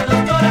alegran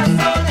los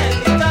corazones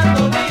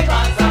gritando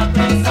viva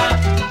Saprissa.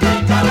 Mi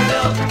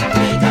campeón,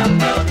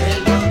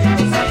 el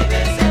único 6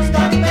 veces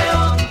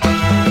campeón.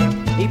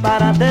 y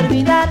para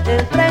terminar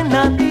el tren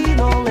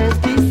latino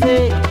les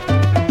dice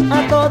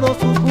a todos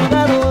sus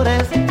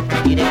jugadores,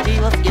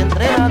 directivos y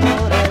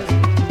entrenadores,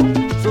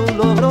 sus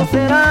logros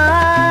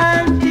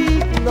serán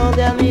dignos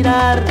de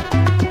admirar.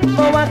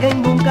 No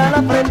bajen nunca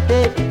la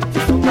frente, si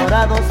son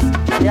morados,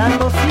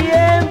 seanlo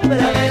siempre.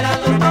 Se alegran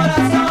los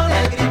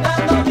corazones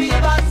gritando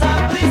viva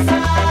Saprissa.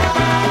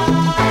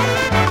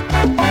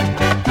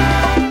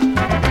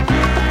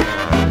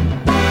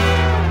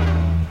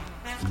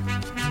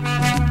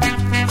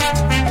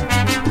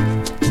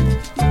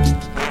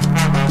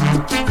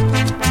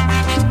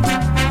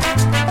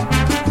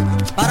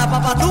 Para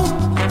Papatú,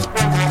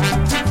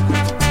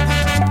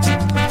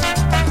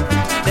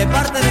 de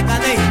parte de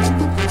Caney.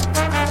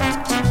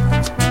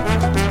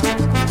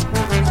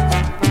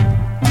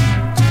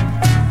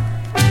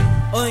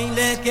 Hoy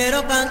le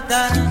quiero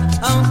cantar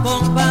a un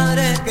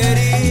compadre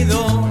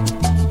querido.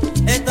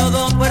 En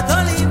todo Puerto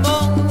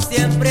Limón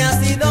siempre ha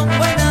sido un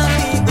buen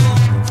amigo.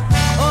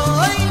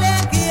 Hoy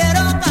le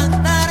quiero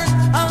cantar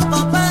a un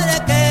compadre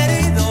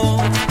querido.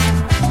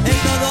 En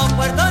todo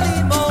Puerto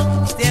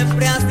Limón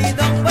siempre ha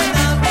sido un buen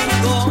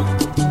amigo.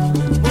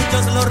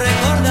 Muchos lo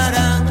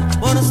recordarán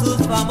por sus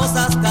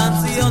famosas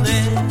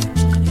canciones.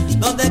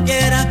 Donde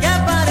quiera que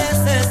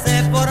aparece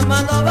se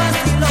forman los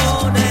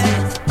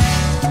vacilones.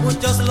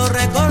 Muchos lo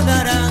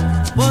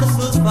recordarán por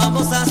sus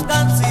famosas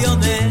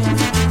canciones.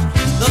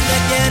 Donde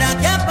quiera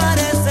que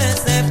aparece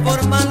se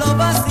forman los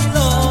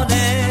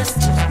vacilones.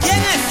 ¿Quién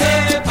es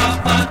ese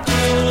Papatú?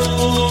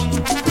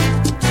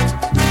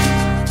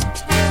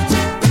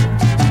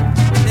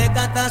 Te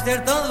canta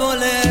ciertos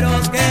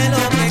boleros que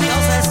lo que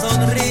causa es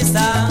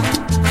sonrisa,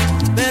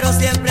 pero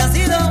siempre ha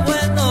sido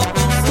bueno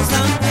con su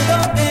zancudo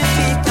que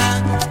pica.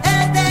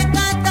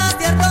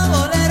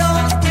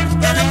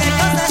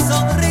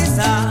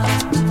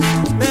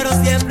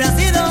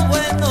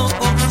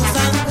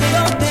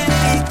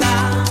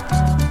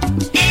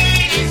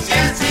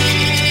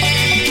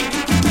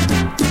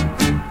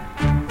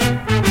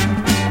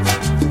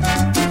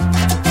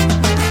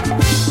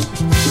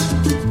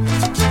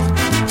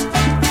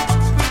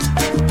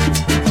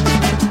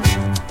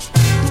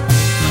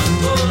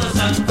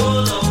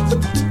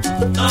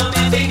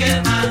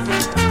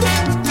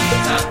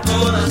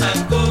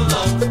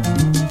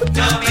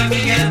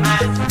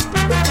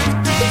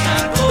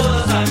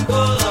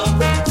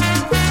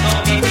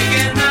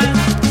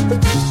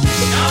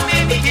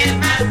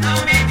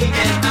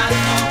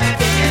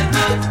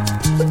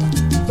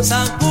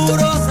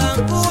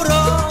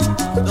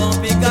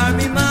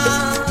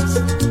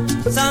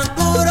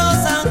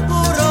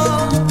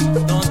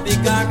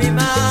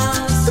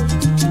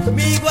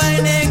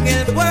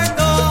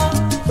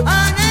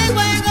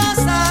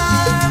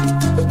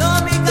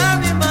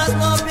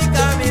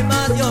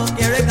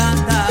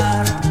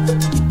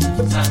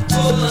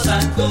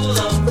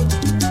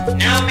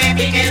 no me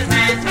piques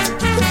más.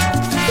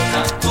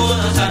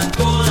 Zancudo,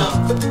 zancudo,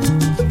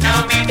 no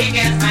me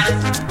piques más.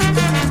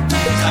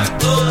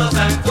 Zancudo,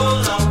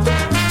 zancudo,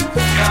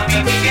 no me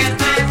piques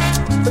más.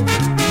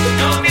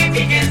 No me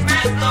piques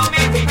más, no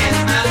me piques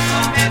más, no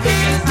me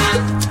piques más.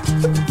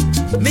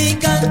 Mi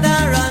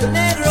cantar al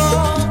negro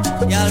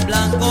y al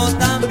blanco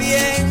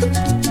también,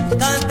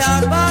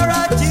 cantar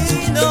para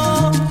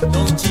Chino,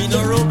 don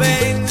Chino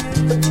Rubén,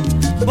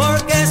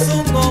 porque es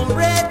un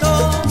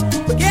completo,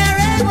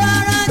 quiere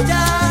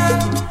guarachar.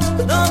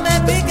 No me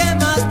pique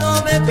más,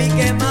 no me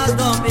pique más,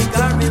 don't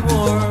picar mi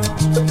amor.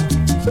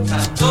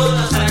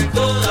 Zancudo,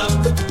 zancudo,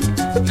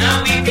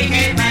 no me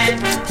piques más.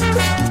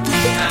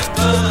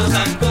 Zancudo,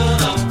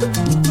 zancudo,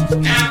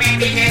 no me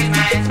piques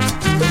más.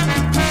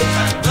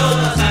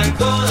 Zancudo,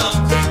 zancudo,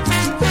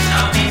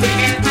 no me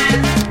piques más.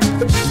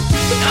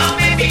 No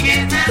me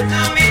piques más,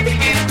 no me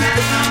piques más,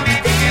 no me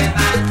piques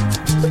más.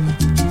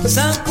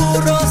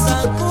 Sancuro,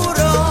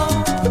 sancuro,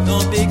 no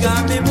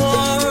picar mi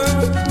amor.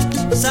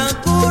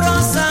 Sancuro,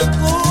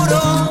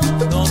 sancuro,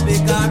 no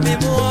picar mi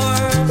amor.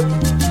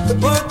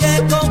 Porque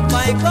con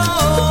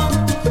Paicón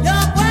yo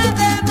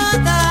puede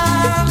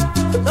matar.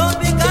 No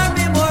picar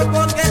mi amor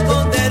porque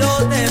con dedo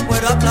te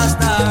puedo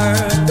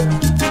aplastar.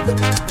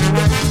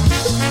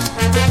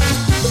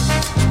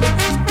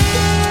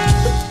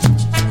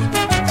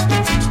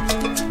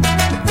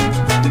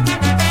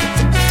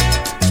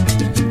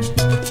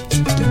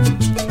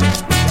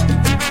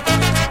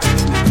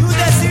 Tú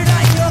decir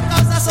ay yo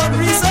causa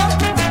sonrisa.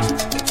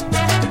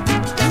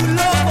 Tú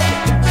loco.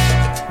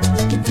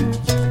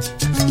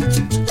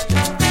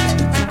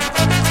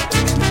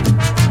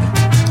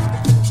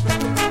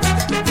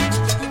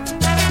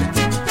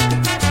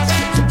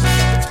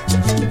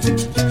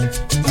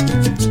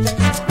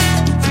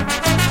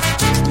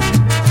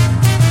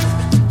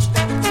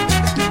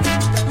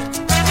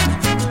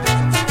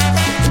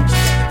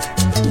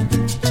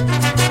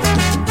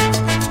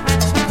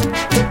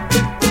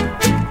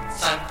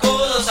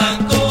 Zancudo,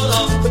 zancudo,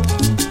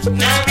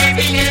 no me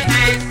piques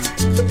más.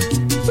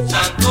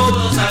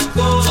 Zancudo,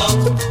 zancudo,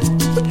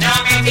 no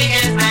me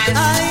piques más.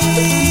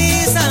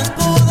 Ay,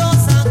 zancudo,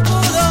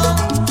 zancudo,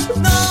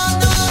 no,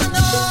 no,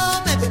 no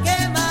me pique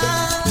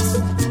más.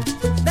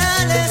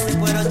 Dale ese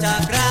cuero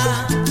chacra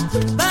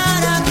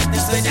para que te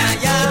suene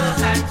allá.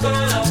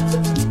 Zancudo,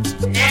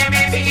 no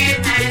me piques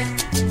más.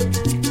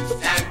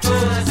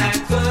 Zancudo,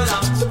 zancudo,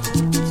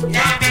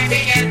 no me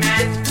piques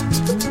más.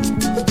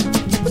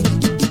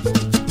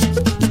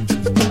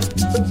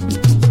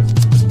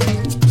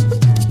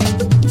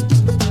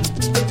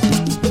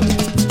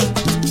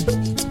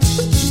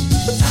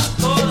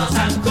 Zancudo,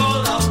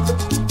 zancudo,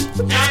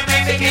 no me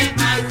piques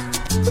más.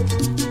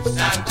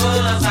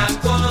 Zancudo,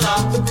 zancudo,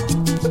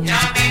 no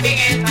me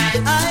piques más.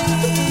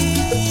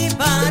 Ay,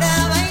 para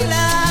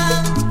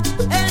bailar,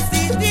 él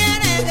sí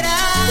tiene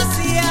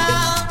gracia.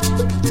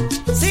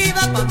 Si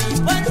va pa' mi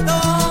puerto,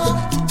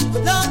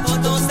 lo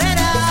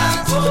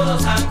conocerás. Zancudo,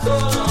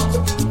 zancudo,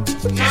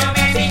 no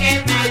me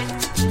piques más.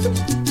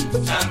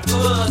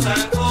 Zancudo,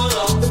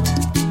 zancudo,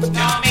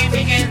 no me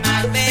piques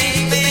más.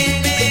 Ven,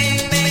 ven,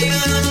 ven, ven,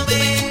 no,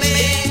 ven,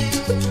 ven,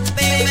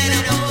 ven,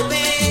 no,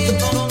 ven,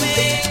 como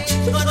ven,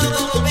 no,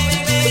 ven,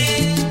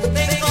 ven,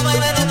 ven, como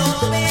ven, no,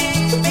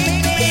 ven,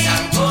 ven, ven.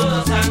 Zancudo,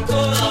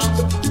 zancudo,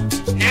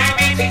 no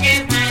me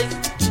piques más.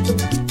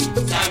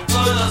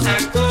 Zancudo,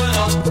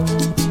 zancudo,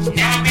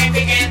 no me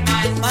piques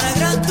más. Para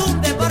Gran Tum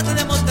de parte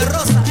de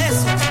Monterrosa,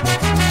 eso.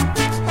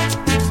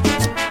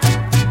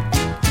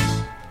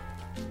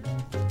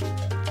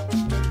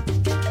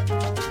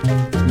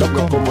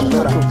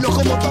 Locomotora.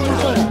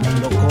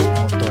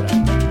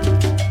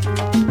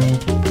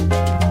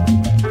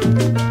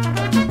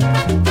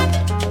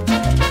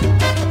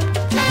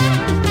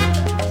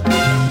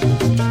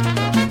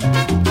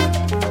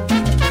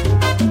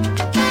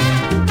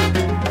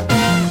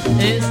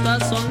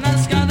 Estas son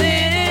las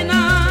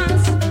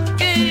cadenas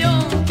que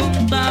yo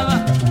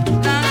contaba,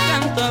 la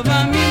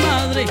cantaba mi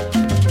madre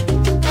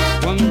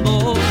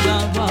cuando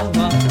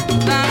lavaba,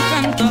 la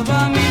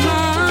cantaba mi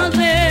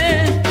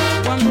madre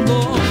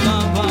cuando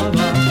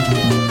lavaba.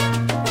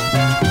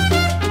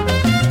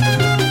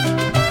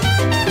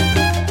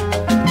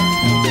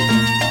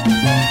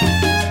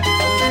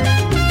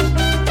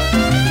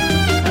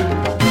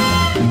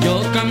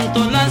 Yo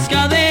canto las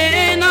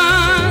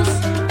cadenas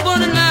por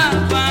las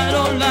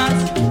farolas,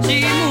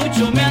 si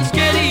mucho me has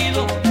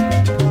querido,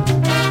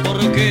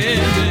 porque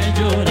me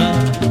lloras,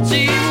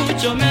 si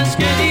mucho me has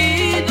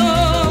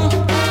querido,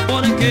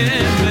 porque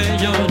me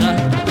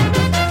lloras.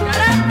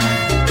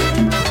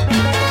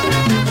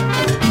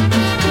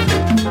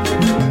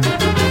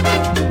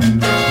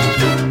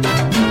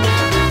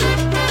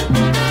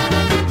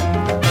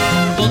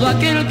 Todo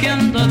aquel que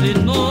anda de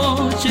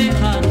noche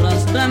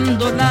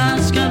arrastrando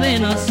las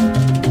cadenas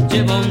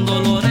lleva un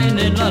dolor en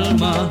el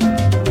alma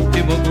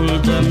que va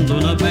ocultando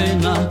una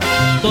pena.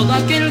 Todo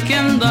aquel que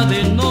anda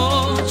de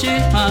noche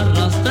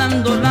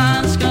arrastrando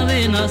las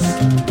cadenas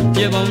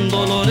lleva un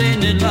dolor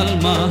en el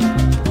alma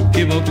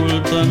que va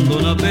ocultando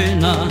una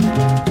pena.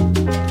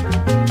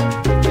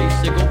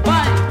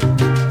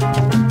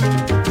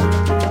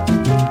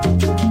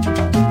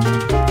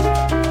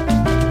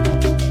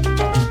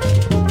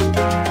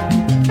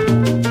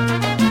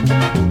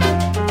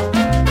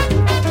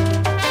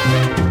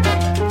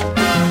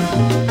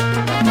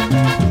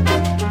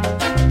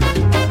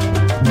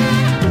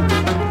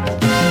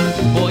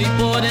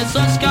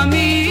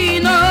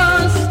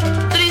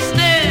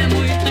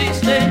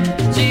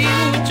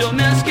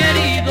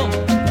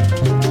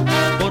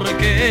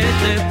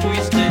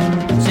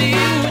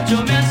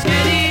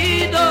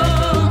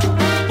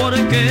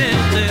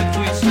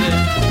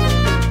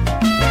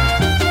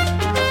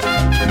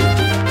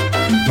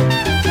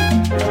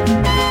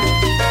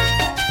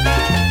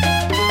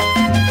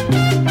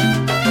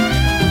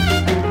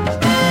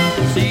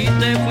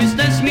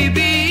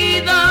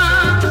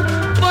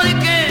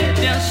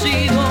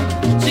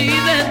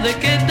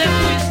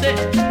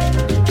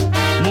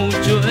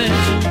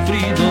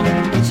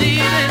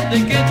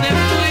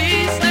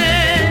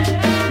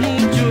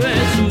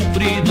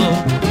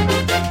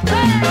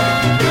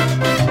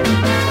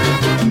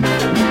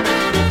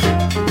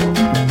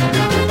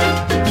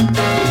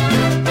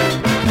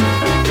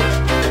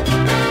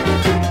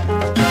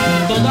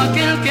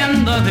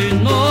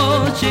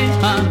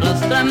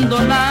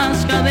 arrastrando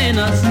las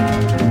cadenas,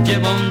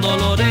 lleva un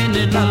dolor en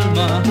el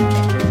alma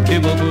y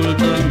va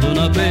ocultando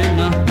una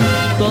pena.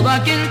 Todo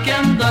aquel que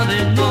anda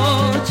de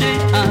noche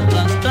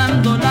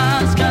arrastrando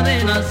las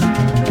cadenas,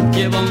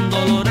 lleva un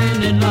dolor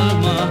en el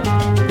alma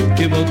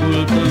y va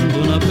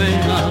ocultando una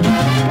pena.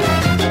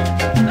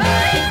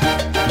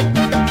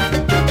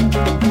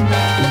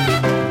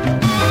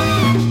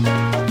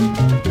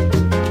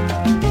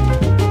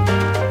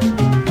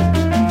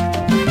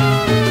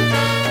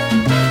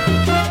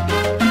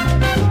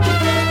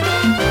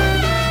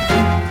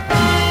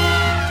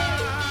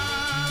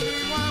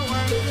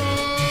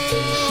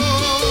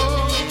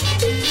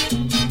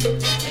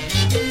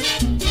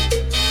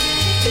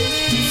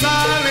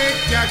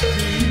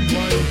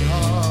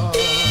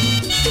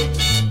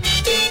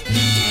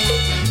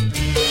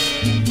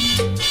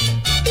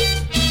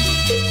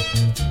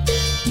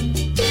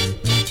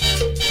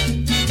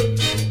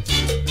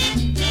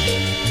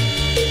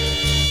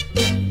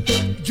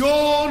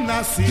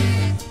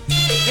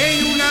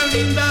 En una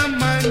linda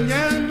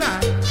mañana,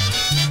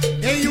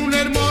 en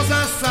una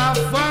hermosa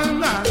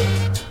sabana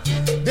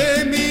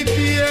de mi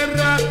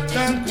tierra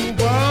tan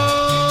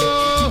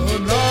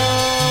cubana.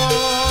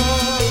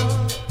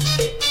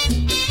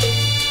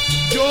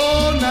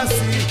 Yo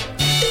nací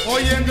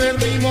oyendo el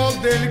ritmo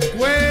del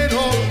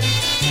cuero,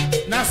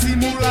 nací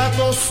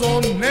mulato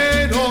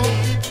sonero.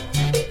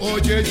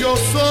 Oye, yo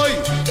soy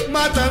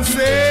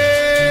matancero.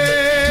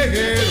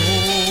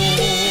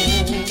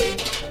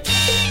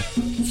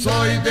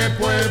 Soy de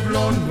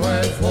pueblo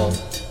nuevo,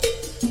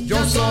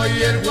 yo soy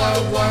el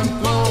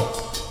guaguancó.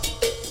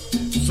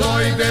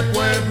 Soy de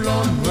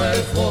pueblo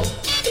nuevo,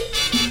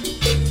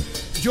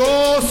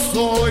 yo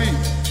soy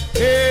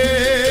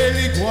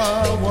el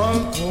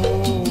guaguancó.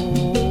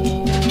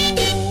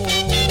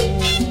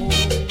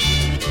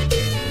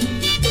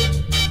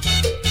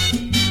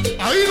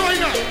 Ahí no hay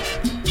nada.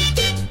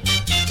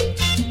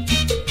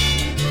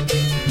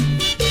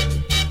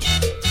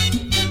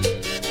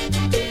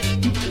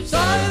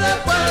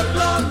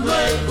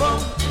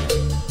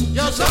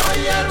 Yo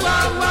soy el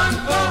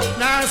guaguancó.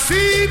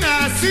 Nací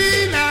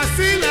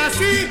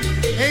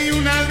en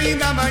una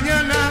linda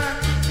mañana,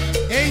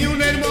 en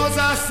una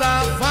hermosa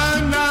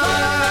sabana.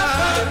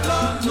 Soy de pueblo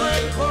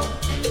nuevo.